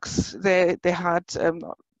rule books. They had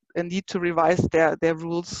a need to revise their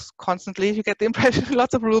rules constantly, if you get the impression.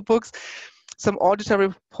 Lots of rule books, some auditor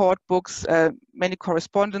report books, many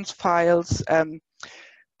correspondence files,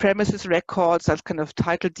 premises records, that's kind of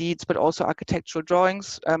title deeds, but also architectural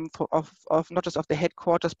drawings of not just of the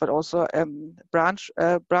headquarters, but also branch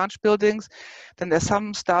buildings. Then there's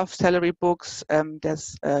some staff salary books,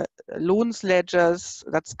 there's loans ledgers,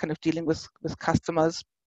 that's kind of dealing with customers.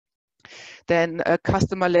 Then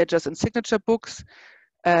customer ledgers and signature books.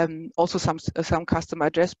 Also some customer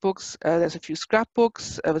address books. There's a few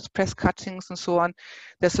scrapbooks with press cuttings and so on.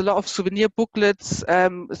 There's a lot of souvenir booklets,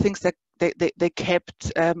 things that they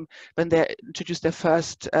kept when they introduced their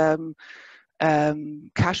first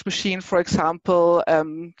cash machine, for example.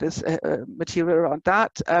 There's material around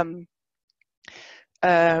that.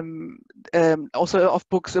 Also of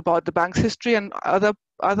books about the bank's history and other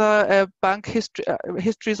bank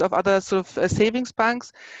histories of other sort of savings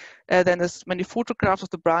banks. Then there's many photographs of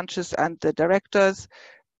the branches and the directors.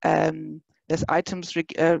 There's items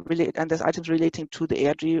relating to the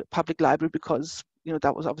Airdrie Public Library, because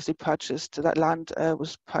that was obviously purchased. That land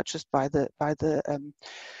was purchased by the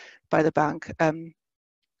bank.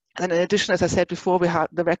 And in addition, as I said before, we had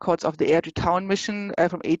the records of the Airdrie Town Mission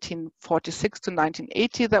from 1846 to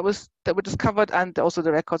 1980 that were discovered, and also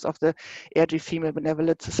the records of the Airdrie Female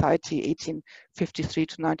Benevolent Society 1853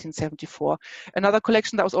 to 1974. Another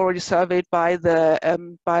collection that was already surveyed by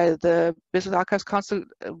the Business Archives Council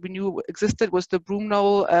we knew existed was the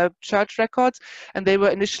Broomknoll church records, and they were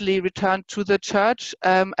initially returned to the church,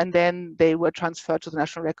 and then they were transferred to the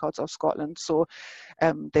National Records of Scotland. So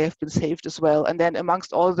they have been saved as well. And then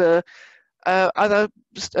amongst all the other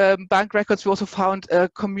bank records, we also found a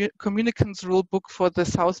communicants rule book for the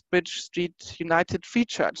Southbridge Street United Free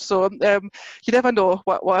Church. So you never know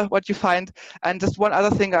what you find. And just one other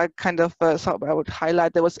thing I kind of thought I would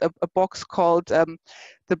highlight, there was a box called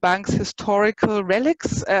the bank's historical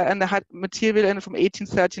relics, and they had material in it from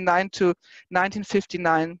 1839 to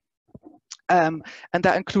 1959. And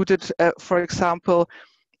that included, for example,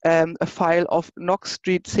 a file of Knox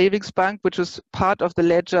Street Savings Bank, which was part of the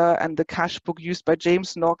ledger and the cash book used by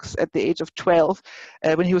James Knox at the age of 12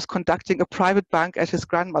 when he was conducting a private bank at his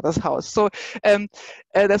grandmother's house. So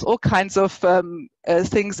there's all kinds of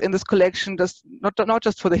things in this collection, just not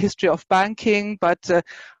just for the history of banking, but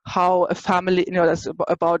how a family, that's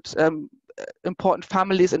about important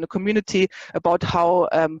families in the community, about how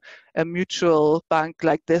a mutual bank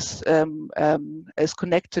like this is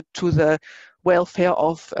connected to the welfare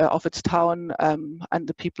of its town and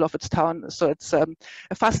the people of its town. So it's a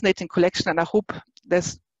fascinating collection, and I hope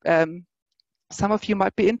there's some of you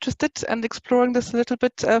might be interested in exploring this a little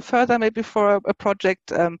bit further, maybe for a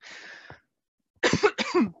project.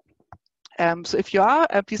 So if you are,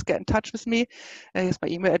 please get in touch with me. Here's my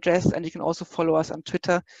email address, and you can also follow us on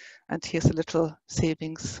Twitter. And here's a little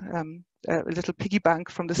savings, a little piggy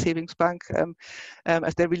bank from the savings bank,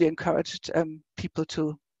 as they really encouraged people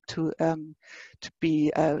to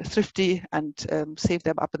be thrifty and save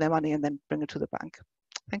them up in their money and then bring it to the bank.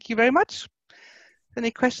 Thank you very much.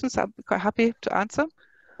 Any questions? I'll be quite happy to answer.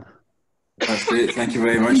 That's great. Thank you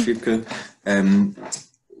very much, Wiebke.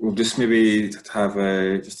 we'll just maybe have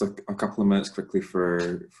just a couple of minutes quickly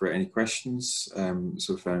for any questions.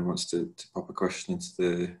 So if anyone wants to pop a question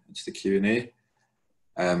into the Q&A.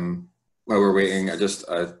 While we're waiting,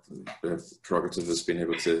 the prerogative has been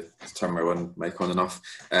able to turn my own mic on and off.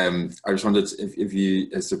 I just wondered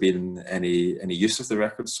has there been any use of the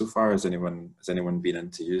records so far? Has anyone been in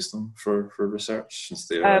to use them for research since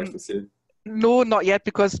they arrived with you? No, not yet,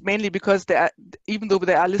 mainly because they are, even though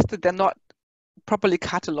they are listed, they're not properly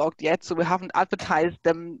catalogued yet, so we haven't advertised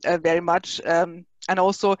them very much, and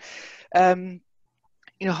also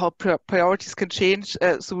you know how priorities can change,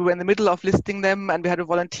 so we were in the middle of listing them and we had a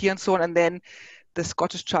volunteer and so on, and then the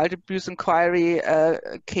Scottish Child Abuse Inquiry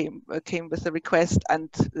came with a request, and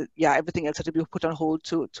yeah, everything else had to be put on hold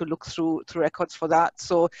to look through records for that.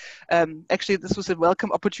 So actually this was a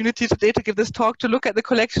welcome opportunity today to give this talk, to look at the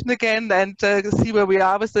collection again and see where we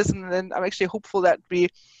are with this, and then I'm actually hopeful that we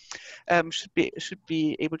should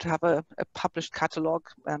be able to have a published catalogue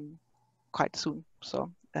quite soon.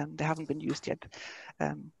 So they haven't been used yet.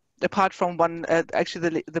 Apart from one,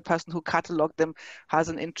 actually the person who catalogued them has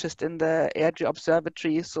an interest in the Airdrie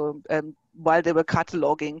Observatory. So while they were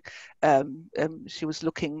cataloguing, she was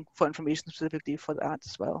looking for information specifically for that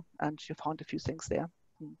as well, and she found a few things there.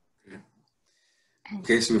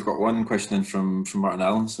 Okay, so we've got one question in from Martin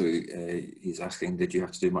Allen. So he's asking, did you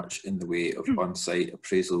have to do much in the way of on-site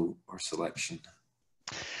appraisal or selection?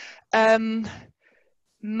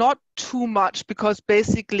 Not too much, because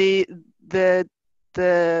basically the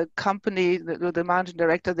company, the managing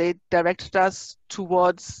director, they directed us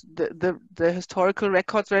towards the historical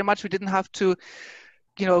records very much. We didn't have to,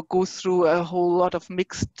 you know, go through a whole lot of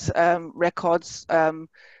mixed records.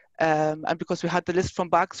 And because we had the list from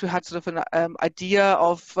Bucks, we had sort of an idea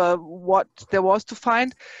of what there was to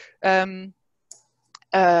find. No,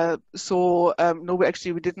 we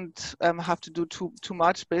didn't have to do too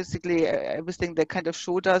much. Basically, everything they kind of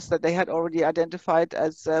showed us that they had already identified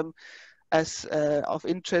as of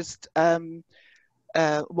interest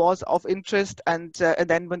was of interest, and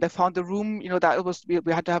then when they found the room, you know, that was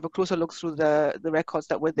we had to have a closer look through the records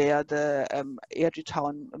that were there, the Airdrie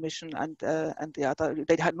Town mission and the other.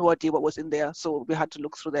 They had no idea what was in there, so we had to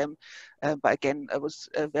look through them. But again, I was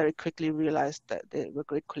very quickly realized that they were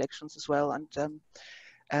great collections as well, and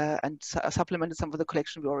supplemented some of the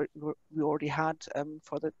collection we already had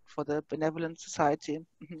for the Benevolent Society.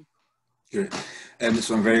 Sure.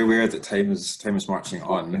 So I'm very aware that time is marching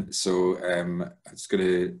on. So I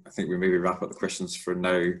think we maybe wrap up the questions for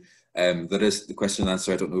now. There is the question and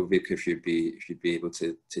answer. I don't know, Vibeke, if you'd be able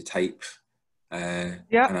to type an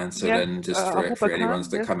answer in just for any ones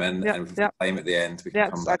that come in, and with the time at the end we can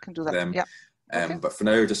come back to them. But for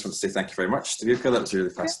now, I just want to say thank you very much to Vibeke. That was a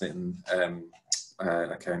really fascinating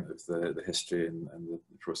account of the history and the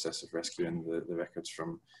process of rescuing the records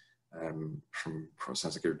from what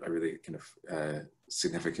sounds like a really kind of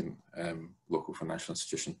significant local financial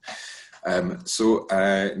institution. So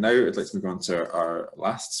now I'd like to move on to our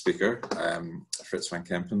last speaker, Frits van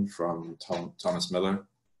Kempen from Thomas Miller.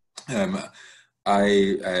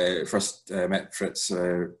 I first met Frits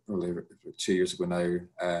probably 2 years ago now,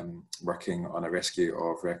 working on a rescue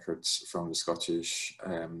of records from the Scottish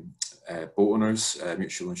Boat Owners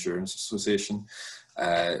Mutual Insurance Association,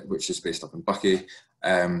 which is based up in Buckie.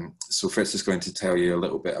 So Frits is going to tell you a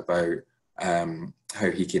little bit about how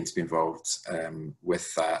he came to be involved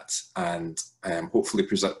with that, and hopefully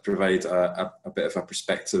provide a bit of a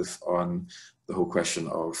perspective on the whole question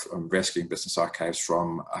of rescuing business archives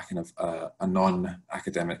from a kind of a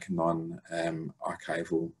non-academic,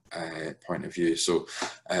 non-archival point of view. So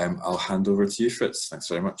I'll hand over to you, Frits. Thanks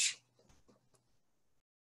very much.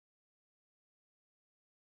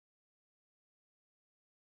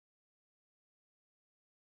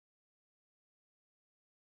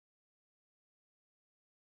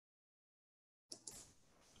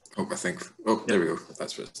 Oh, I think. Oh, there we go.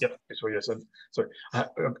 That's Frits. Yeah. So yes, sorry.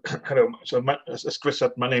 Hello. So as Chris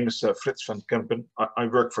said, my name is Frits van Kempen. I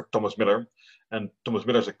work for Thomas Miller, and Thomas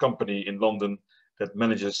Miller is a company in London that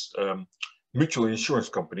manages mutual insurance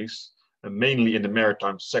companies, mainly in the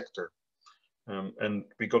maritime sector. And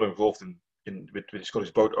we got involved with the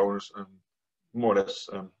Scottish boat owners, more or less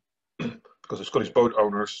because the Scottish boat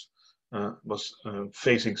owners was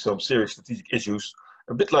facing some serious strategic issues.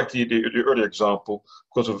 A bit like the earlier example,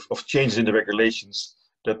 because of changes in the regulations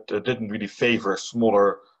that didn't really favor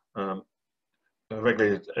smaller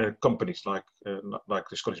regulated companies like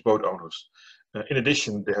the Scottish boat owners. In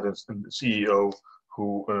addition, they had a CEO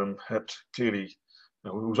who had clearly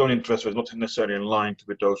whose own interests were not necessarily aligned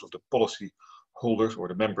with those of the policy holders or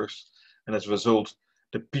the members, and as a result,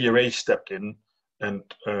 the PRA stepped in and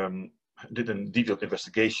did a detailed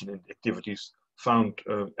investigation in activities, found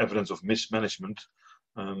evidence of mismanagement,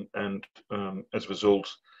 and as a result,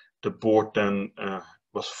 the board then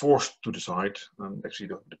was forced to decide. Actually,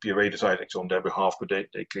 the PRA decided on their behalf, but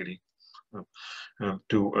they clearly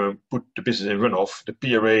to put the business in runoff. The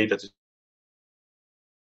PRA, that is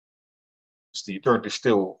currently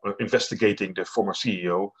still investigating the former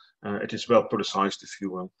CEO. It is well publicized if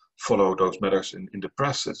you follow those matters in the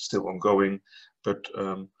press. It's still ongoing, but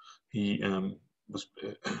he was.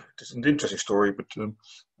 It's an interesting story, but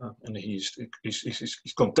and he's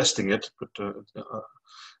contesting it, but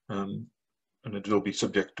and it will be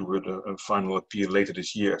subject to a final appeal later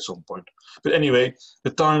this year at some point. But anyway,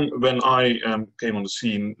 the time when I came on the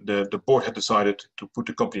scene, the board had decided to put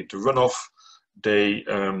the company into runoff. They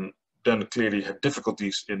then clearly had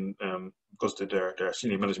difficulties in because their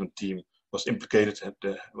senior management team was implicated and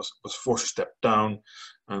was forced to step down.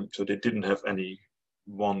 So they didn't have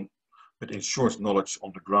anyone with insurance knowledge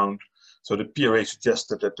on the ground. So the PRA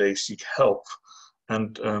suggested that they seek help.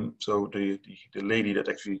 And so the lady that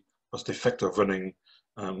actually was de facto running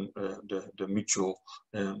the mutual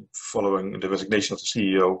following the resignation of the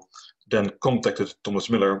CEO, then contacted Thomas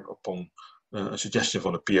Miller upon a suggestion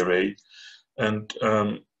from the PRA, and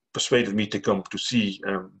persuaded me to come to see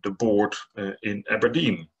the board in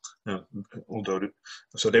Aberdeen.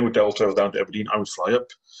 So they would all travel down to Aberdeen, I would fly up.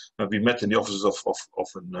 We met in the offices of a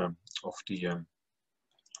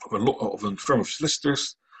firm of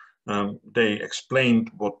solicitors. They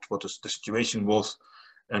explained what the situation was,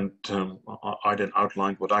 and I then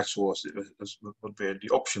outlined what I saw as what were the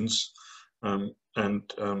options, and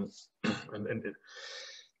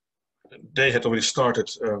they had already started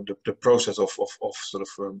the process of sort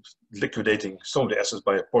of liquidating some of the assets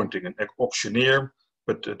by appointing an auctioneer,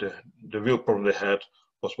 but the real problem they had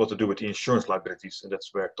was what to do with the insurance liabilities, and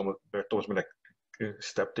that's where Thomas Miller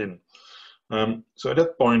stepped in. So at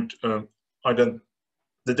that point, I then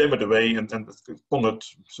did the way and pondered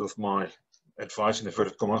sort of my advice in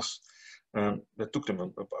inverted commas. That took them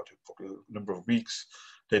about a number of weeks.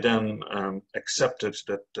 They then accepted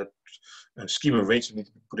that a scheme of arrangement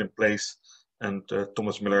needed to be put in place, and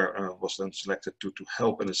Thomas Miller was then selected to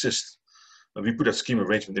help and assist. We put that scheme of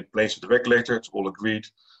arrangement in place with the regulator. It's all agreed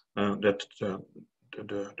that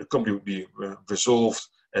the company would be resolved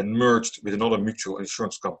and merged with another mutual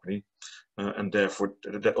insurance company, and therefore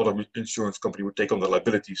that other insurance company would take on the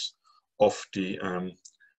liabilities of the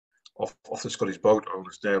Scottish boat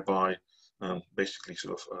owners, thereby basically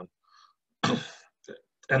sort of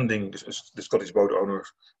ending the Scottish boat owners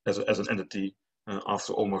as an entity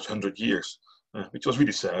after almost 100 years, which was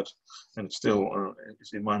really sad, and still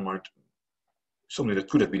is in my mind something that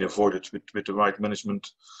could have been avoided with the right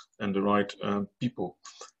management and the right people,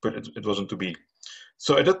 but it wasn't to be.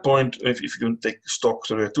 So at that point, if you can take stock,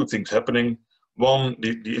 so there are two things happening. One,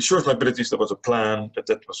 the insurance liabilities, there was a plan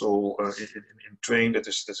that was all in train.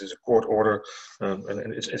 This is a court order,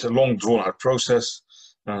 and it's a long drawn-out process,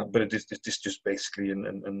 but it is just basically a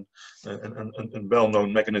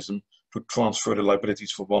well-known mechanism to transfer the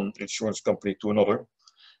liabilities from one insurance company to another.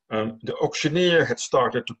 The auctioneer had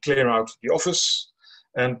started to clear out the office,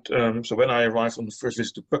 and so when I arrived on the first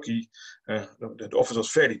visit to Buckie, the office was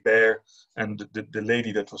fairly bare, and the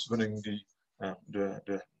lady that was running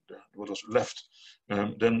what was left,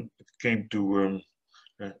 then it came to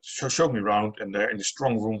show me around, and there in the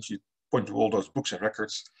strong room she pointed to all those books and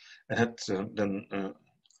records, and had then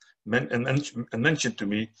mentioned to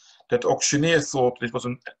me that the auctioneer thought it was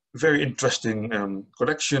a very interesting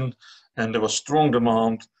collection, and there was strong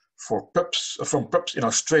demand for pubs from pubs in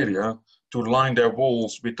Australia to line their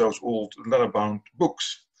walls with those old leather-bound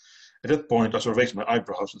books. At that point, I sort of raised my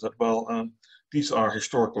eyebrows and said, well, these are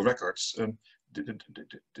historical records.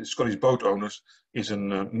 The Scottish Boat Owners is a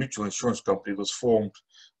mutual insurance company that was formed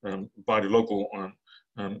by the local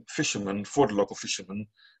fishermen, for the local fishermen.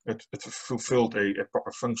 It fulfilled a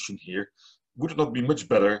proper function here. Would it not be much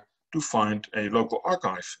better to find a local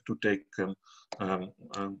archive to take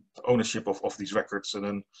ownership of these records and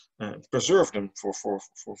then preserve them for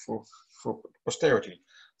posterity?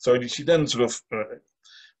 So she then sort of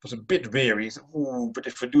was a bit wary. Said, but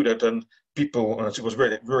if we do that, then people, she was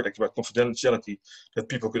very worried about confidentiality, that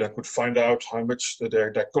people could find out how much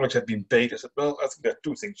their colleagues had been paid. I said, well, I think there are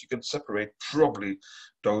two things. You can separate probably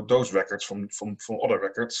those records from other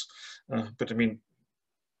records. But I mean,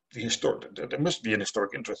 there must be an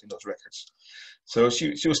historic interest in those records. So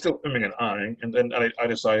she was still umming and ahhing, and then I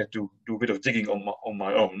decided to do a bit of digging on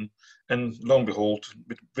my own, and lo and behold,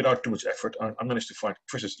 without too much effort, I managed to find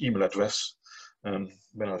Chris's email address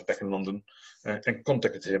when I was back in London, and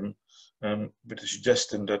contacted him with the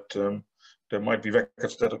suggestion that there might be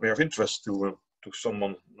records that are of interest to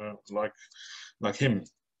someone like him.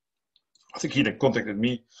 I think he then contacted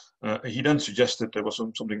me. He then suggested there was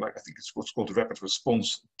something like, I think it's what's called the Record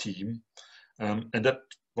Response Team. And that,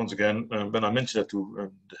 once again, when I mentioned that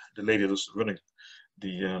to the lady that was running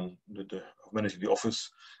managing the office,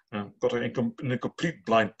 got her in a complete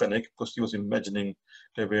blind panic, because he was imagining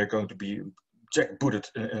there were going to be jackbooted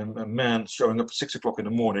a man showing up at 6 o'clock in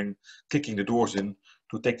the morning, kicking the doors in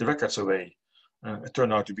to take the records away. It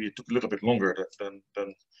turned out to be, it took a little bit longer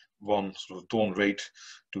than one sort of dawn raid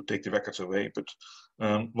to take the records away. But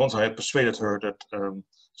once I had persuaded her that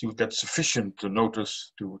she would get sufficient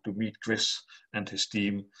notice to meet Chris and his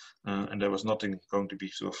team, and there was nothing going to be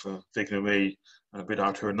sort of taken away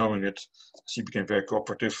without her knowing it, she became very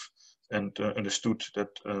cooperative and understood that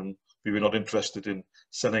we were not interested in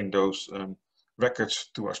selling those records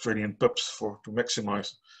to Australian pubs to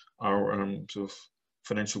maximize our sort of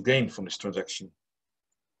financial gain from this transaction.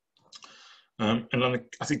 And then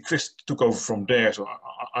I think Chris took over from there, so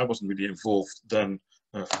I wasn't really involved then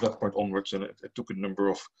from that point onwards, and it took a number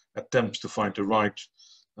of attempts to find the right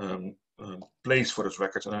place for those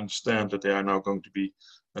records. And I understand that they are now going to be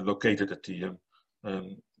located at the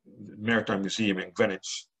Maritime Museum in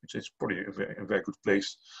Greenwich, which is probably a very good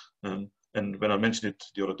place. And when I mentioned it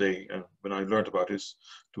the other day, when I learned about this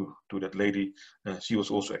to that lady, she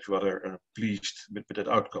was also actually rather pleased with that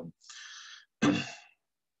outcome.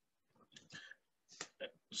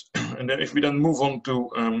 And then if we then move on to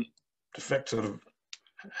the fact that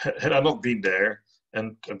had I not been there,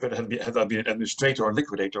 and had I been an administrator or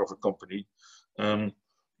liquidator of a company, then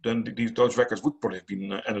those records would probably have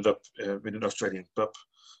been ended up with an Australian pub,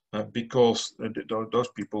 because those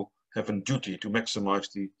people have a duty to maximize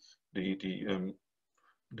the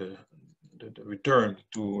return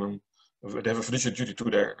to. They have a fiduciary duty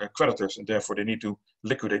to their creditors, and therefore they need to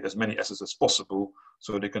liquidate as many assets as possible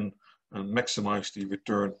so they can maximize the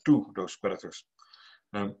return to those creditors.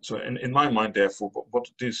 So in my mind, therefore, what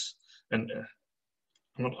it is, and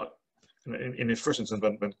in his first instance,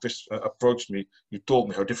 when Chris approached me, he told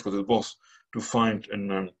me how difficult it was to find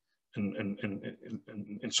an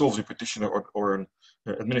insolvency petitioner or an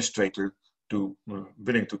administrator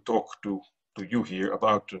willing to talk to you here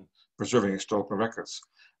about preserving historical records.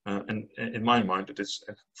 And in my mind, it is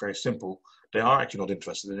very simple. They are actually not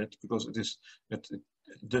interested in it because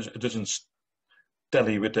it doesn't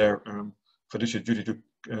tally with their fiduciary duty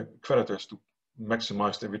to creditors to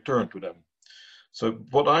maximize their return to them. So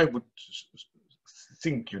what I would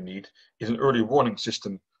think you need is an early warning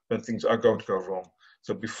system when things are going to go wrong.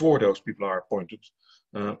 So before those people are appointed,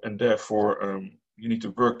 and therefore you need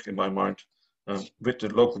to work, in my mind, with the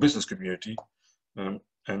local business community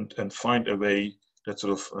and find a way that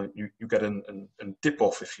sort of you get a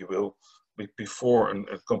tip-off, if you will, before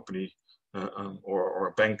a company or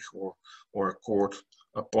a bank or a court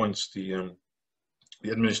appoints the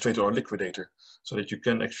administrator or liquidator, so that you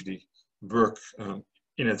can actually work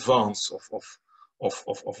in advance of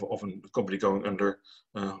a company going under,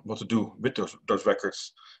 what to do with those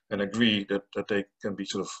records, and agree that they can be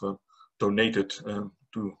sort of donated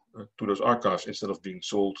to those archives instead of being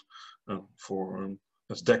sold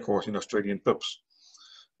as decors in Australian pubs.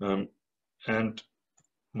 And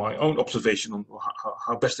my own observation on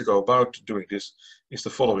how best to go about doing this is the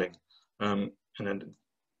following. And then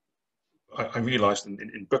I realized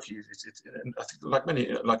in Buckie, and I think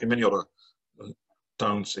like in many other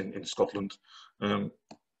towns in Scotland,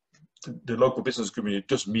 the local business community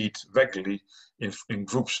does meet regularly in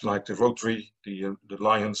groups like the Rotary, the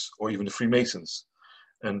Lions, or even the Freemasons.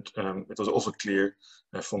 And it was also clear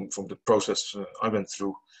from the process I went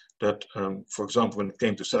through that, for example, when it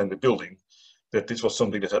came to selling the building, that this was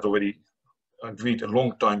something that had already agreed a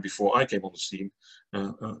long time before I came on the scene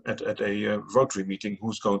at a Rotary meeting,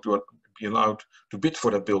 who's going to be allowed to bid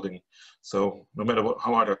for that building. So no matter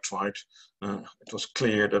how hard I tried, it was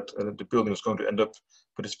clear that the building was going to end up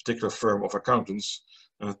with this particular firm of accountants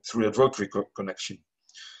through that Rotary connection.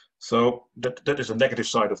 So that is a negative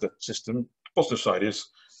side of that system. The positive side is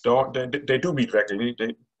they do meet regularly,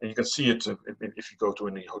 and you can see it if you go to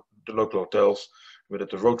any the local hotels, where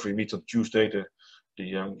the Rotary meets on Tuesday,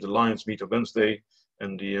 the Lions meet on Wednesday,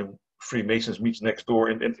 and the Freemasons meets next door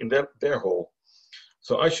in their hall.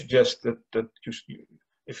 So I suggest that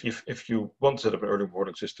if you want to set up an early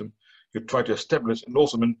warning system, you try to establish and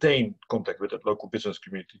also maintain contact with that local business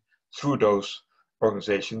community through those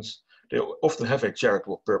organizations. They often have a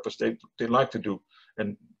charitable purpose. They like to do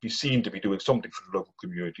and be seen to be doing something for the local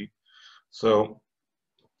community. So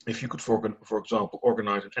if you could, for example,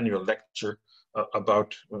 organize an annual lecture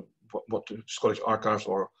about what the Scottish Archives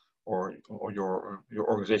or your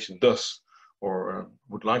organization does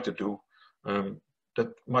would like to do,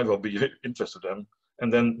 that might well be of interest to them,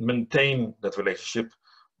 and then maintain that relationship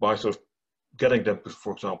by sort of getting them,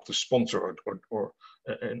 for example, to sponsor or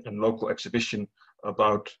a local exhibition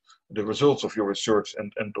about the results of your research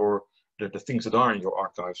and or the things that are in your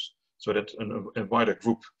archives, so that a wider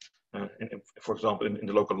group, for example, in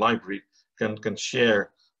the local library, can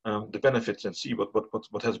share the benefits and see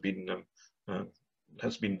what has been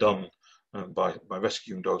done by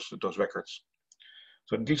rescuing those records.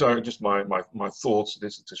 So these are just my thoughts.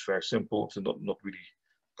 This is very simple. It's not really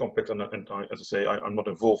complex, and as I say, I'm not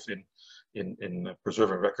involved in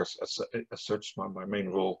preserving records as such. My main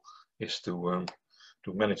role is to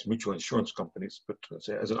manage mutual insurance companies. But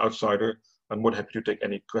say, as an outsider, I'm more than happy to take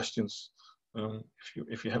any questions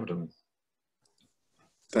if you have them.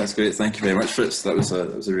 That's great. Thank you very much, Fritz. That was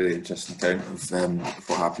a really interesting account of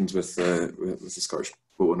what happened with the Scottish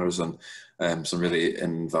boat owners, and some really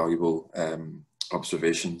invaluable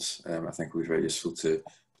observations. I think it was very useful to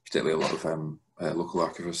particularly a lot of local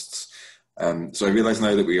archivists. So I realise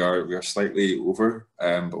now that we are slightly over,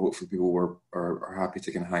 but hopefully people are happy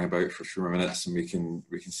to kind of hang about for a few more minutes, and we can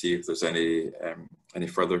see if there's any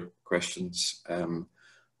further questions.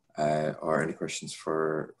 Or any questions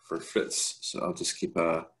for Fritz. So I'll just keep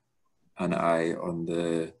an eye on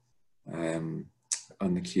the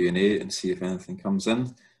Q&A and see if anything comes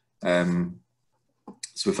in.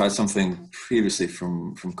 So we've had something previously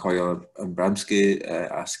from Koya and Bramsky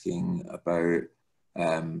asking about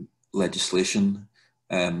legislation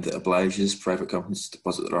that obliges private companies to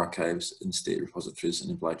deposit their archives in state repositories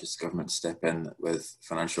and obliges the government to step in with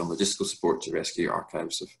financial and logistical support to rescue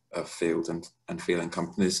archives of failed and failing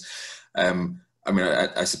companies. I mean,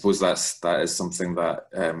 I suppose that is something that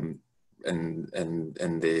in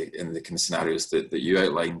the kind of scenarios that you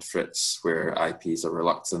outlined, Fritz, where IPs are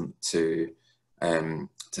reluctant to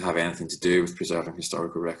have anything to do with preserving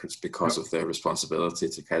historical records because of their responsibility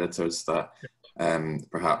to creditors, that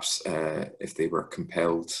perhaps if they were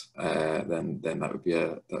compelled, then that would be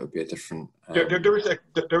a different.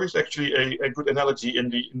 There is actually a good analogy in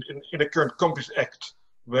the current Companies Act,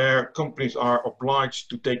 where companies are obliged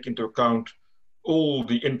to take into account all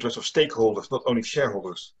the interests of stakeholders, not only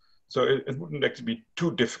shareholders. So it wouldn't actually be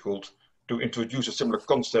too difficult to introduce a similar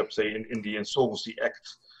concept, say in the Insolvency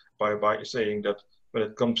Act, by saying that when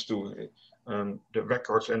it comes to the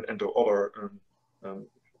records and the other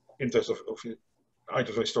interests of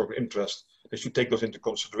items of historical interest, they should take those into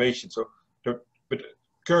consideration. So, but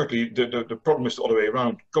currently the problem is the other way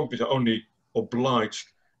around. Companies are only obliged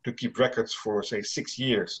to keep records for, say, 6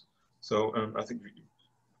 years. So I think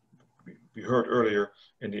we heard earlier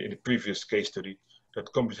in the previous case study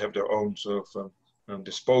that companies have their own sort of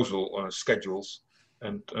disposal schedules,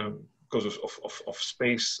 and because of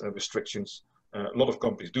space restrictions, a lot of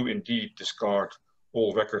companies do indeed discard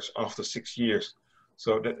all records after 6 years.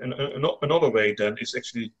 So that another way then is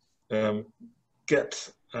actually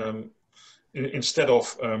instead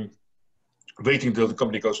of waiting till the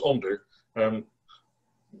company goes under,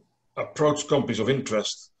 approach companies of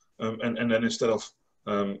interest, and then instead of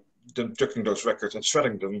them checking those records and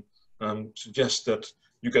shredding them, suggest that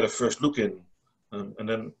you get a first look in, and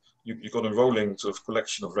then you got a rolling sort of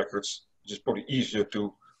collection of records, which is probably easier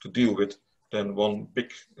to deal with than one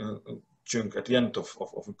big chunk at the end of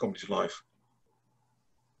a company's life.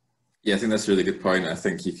 Yeah, I think that's a really good point. I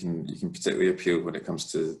think you can particularly appeal when it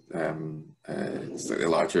comes to slightly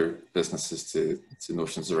larger businesses to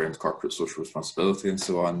notions around corporate social responsibility and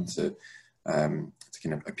so on, to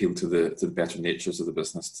kind of appeal to the better natures of the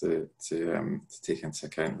business to take into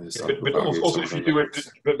account the historical but value. Also, if you do it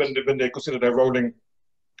when they consider their rolling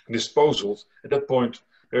disposals, at that point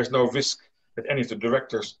there's no risk that any of the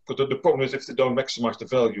directors, because the problem is if they don't maximize the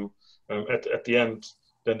value at the end,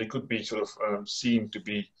 then they could be sort of seen to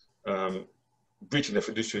be breaching their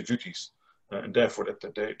fiduciary duties, and therefore that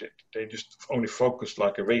they just only focus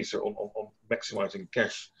like a razor on maximizing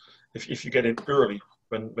cash. If you get in early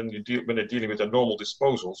when they're dealing with their normal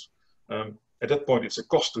disposals, at that point it's a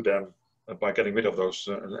cost to them by getting rid of those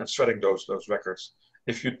and shredding those records.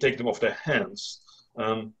 If you take them off their hands,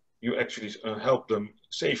 you actually help them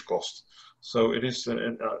save costs. So it is,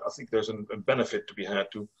 I think there's a benefit to be had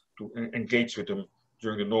to engage with them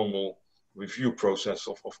during the normal review process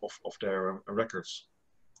of their records.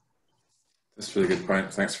 That's a really good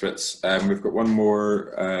point. Thanks, Fritz. We've got one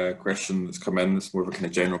more question that's come in. It's more of a kind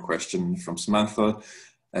of general question from Samantha,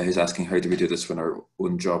 who's asking, how do we do this when our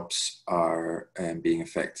own jobs are being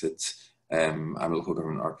affected I'm a local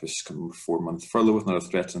government archivist coming with 4-month furlough with another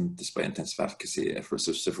threatened. Despite intensive advocacy efforts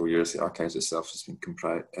of several years, the archives itself has been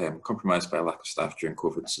compromised by a lack of staff during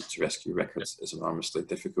COVID, so to rescue records is enormously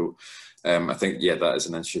difficult. I think, yeah, that is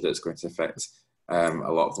an issue that is going to affect a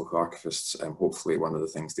lot of local archivists. Hopefully one of the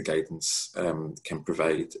things the guidance can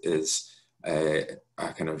provide is a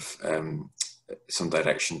kind of some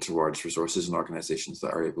direction towards resources and organisations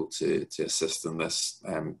that are able to assist in this.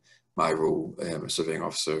 My role as surveying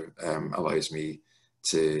officer allows me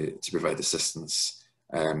to provide assistance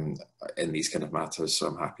in these kind of matters, so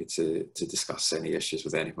I'm happy to discuss any issues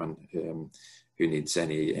with anyone who needs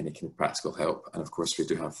any kind of practical help. And of course we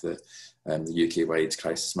do have the UK-wide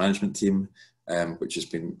crisis management team, which has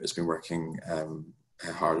been working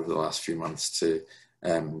hard over the last few months to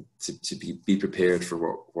be prepared for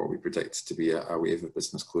what we predict to be a wave of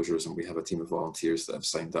business closures. And we have a team of volunteers that have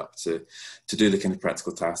signed up to do the kind of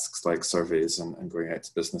practical tasks like surveys and going out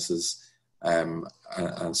to businesses and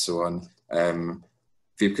so on.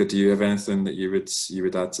 Wiebke, do you have anything that you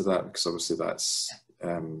would add to that? Because obviously that's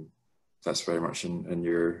very much in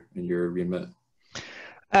your remit.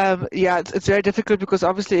 Yeah, it's very difficult because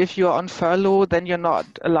obviously if you're on furlough, then you're not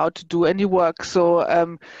allowed to do any work. So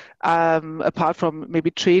apart from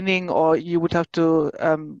maybe training, or you would have to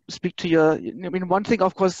speak to your, I mean, one thing,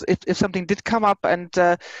 of course, if something did come up and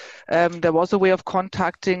there was a way of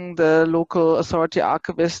contacting the local authority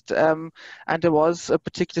archivist and there was a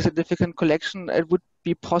particularly significant collection, it would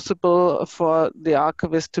be possible for the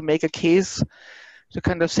archivist to make a case to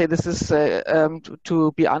kind of say this is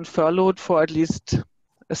to be unfurloughed for at least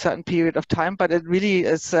a certain period of time. But it really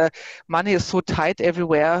is, money is so tight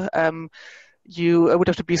everywhere. It would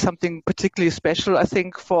have to be something particularly special, I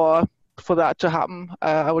think, for that to happen.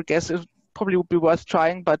 I would guess it probably would be worth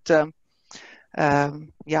trying, but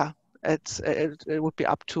yeah, it would be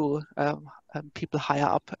up to people higher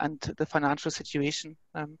up and the financial situation.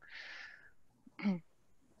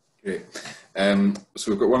 Great.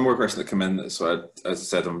 So we've got one more question that came in. So as I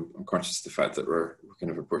said, I'm conscious of the fact that we're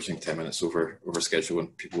kind of approaching 10 minutes over schedule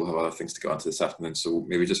and people will have other things to get onto this afternoon. So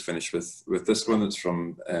maybe just finish with this one. It's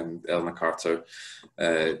from Eleanor Carter,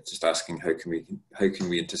 just asking how can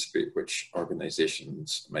we anticipate which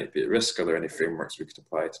organisations might be at risk? Are there any frameworks we could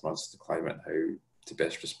apply to monitor the climate and how to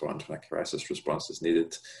best respond when a crisis response is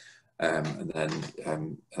needed? And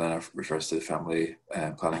then Eleanor refers to the Family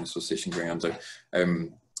Planning Association going under.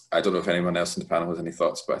 I don't know if anyone else in the panel has any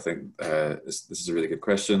thoughts, but I think this is a really good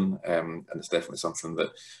question, and it's definitely something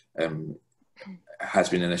that has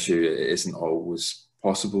been an issue. It isn't always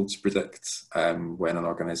possible to predict when an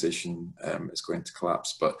organisation is going to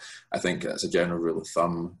collapse, but I think as a general rule of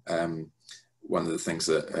thumb, one of the things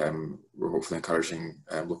that we're hopefully encouraging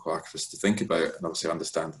local archivists to think about, and obviously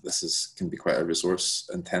understand that this can be quite a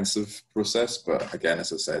resource-intensive process, but again,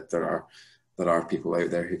 as I said, there are people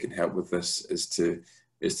out there who can help with this,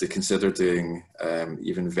 is to consider doing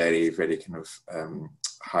even very, very kind of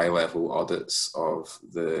high-level audits of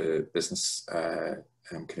the business kind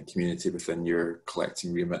of community within your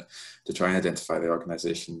collecting remit to try and identify the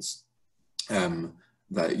organisations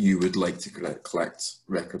that you would like to collect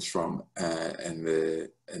records from in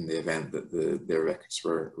the event that their records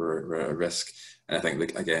were at risk. And I think,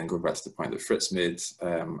 like, again, going back to the point that Fritz made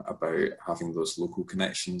about having those local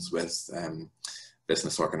connections with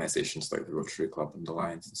business organisations like the Rotary Club and the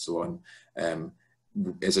Lions and so on,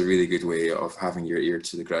 is a really good way of having your ear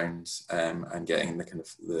to the ground and getting the kind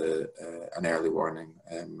of an early warning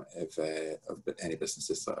of any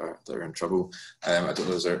businesses that are in trouble. I don't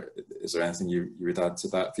know, is there anything you would add to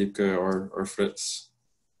that, Wiebke or Fritz?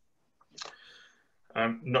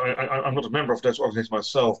 No, I'm not a member of those organisations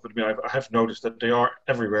myself, but I mean, I have noticed that they are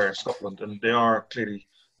everywhere in Scotland, and they are clearly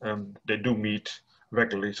they do meet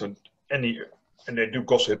regularly. So and they do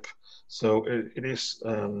gossip. So it is,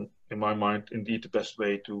 in my mind, indeed the best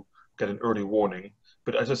way to get an early warning.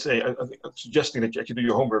 But as I say, I'm suggesting that you actually do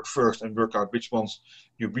your homework first and work out which ones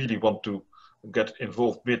you really want to get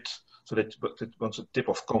involved with, so that once the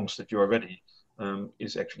tip-off comes that you are ready,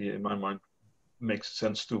 is actually, in my mind, makes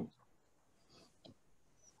sense too.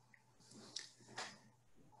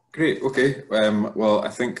 Great. Okay. Well, I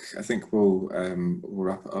think we'll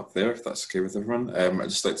wrap it up there if that's okay with everyone. I'd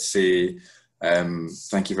just like to say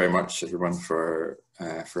thank you very much, everyone, for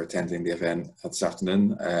attending the event this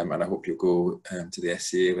afternoon, and I hope you'll go to the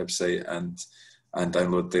SCA website and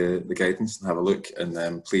download the guidance and have a look.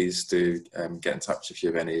 And please do get in touch if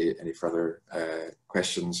you have any further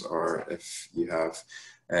questions, or if you have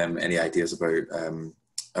any ideas about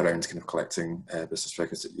around kind of collecting business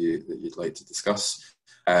records that you'd like to discuss.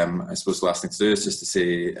 I suppose the last thing to do is just to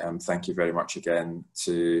say thank you very much again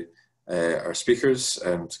to our speakers,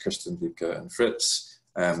 to Kirsten, Wiebke and Fritz.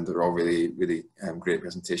 They were all really great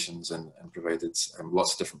presentations and provided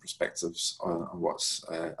lots of different perspectives on what's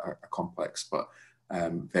a complex but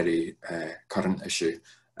very current issue.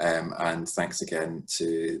 And thanks again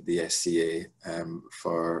to the SCA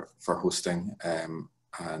for hosting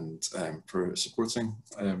and for supporting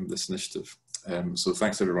this initiative. So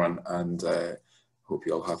thanks everyone, and hope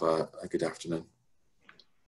you all have a good afternoon.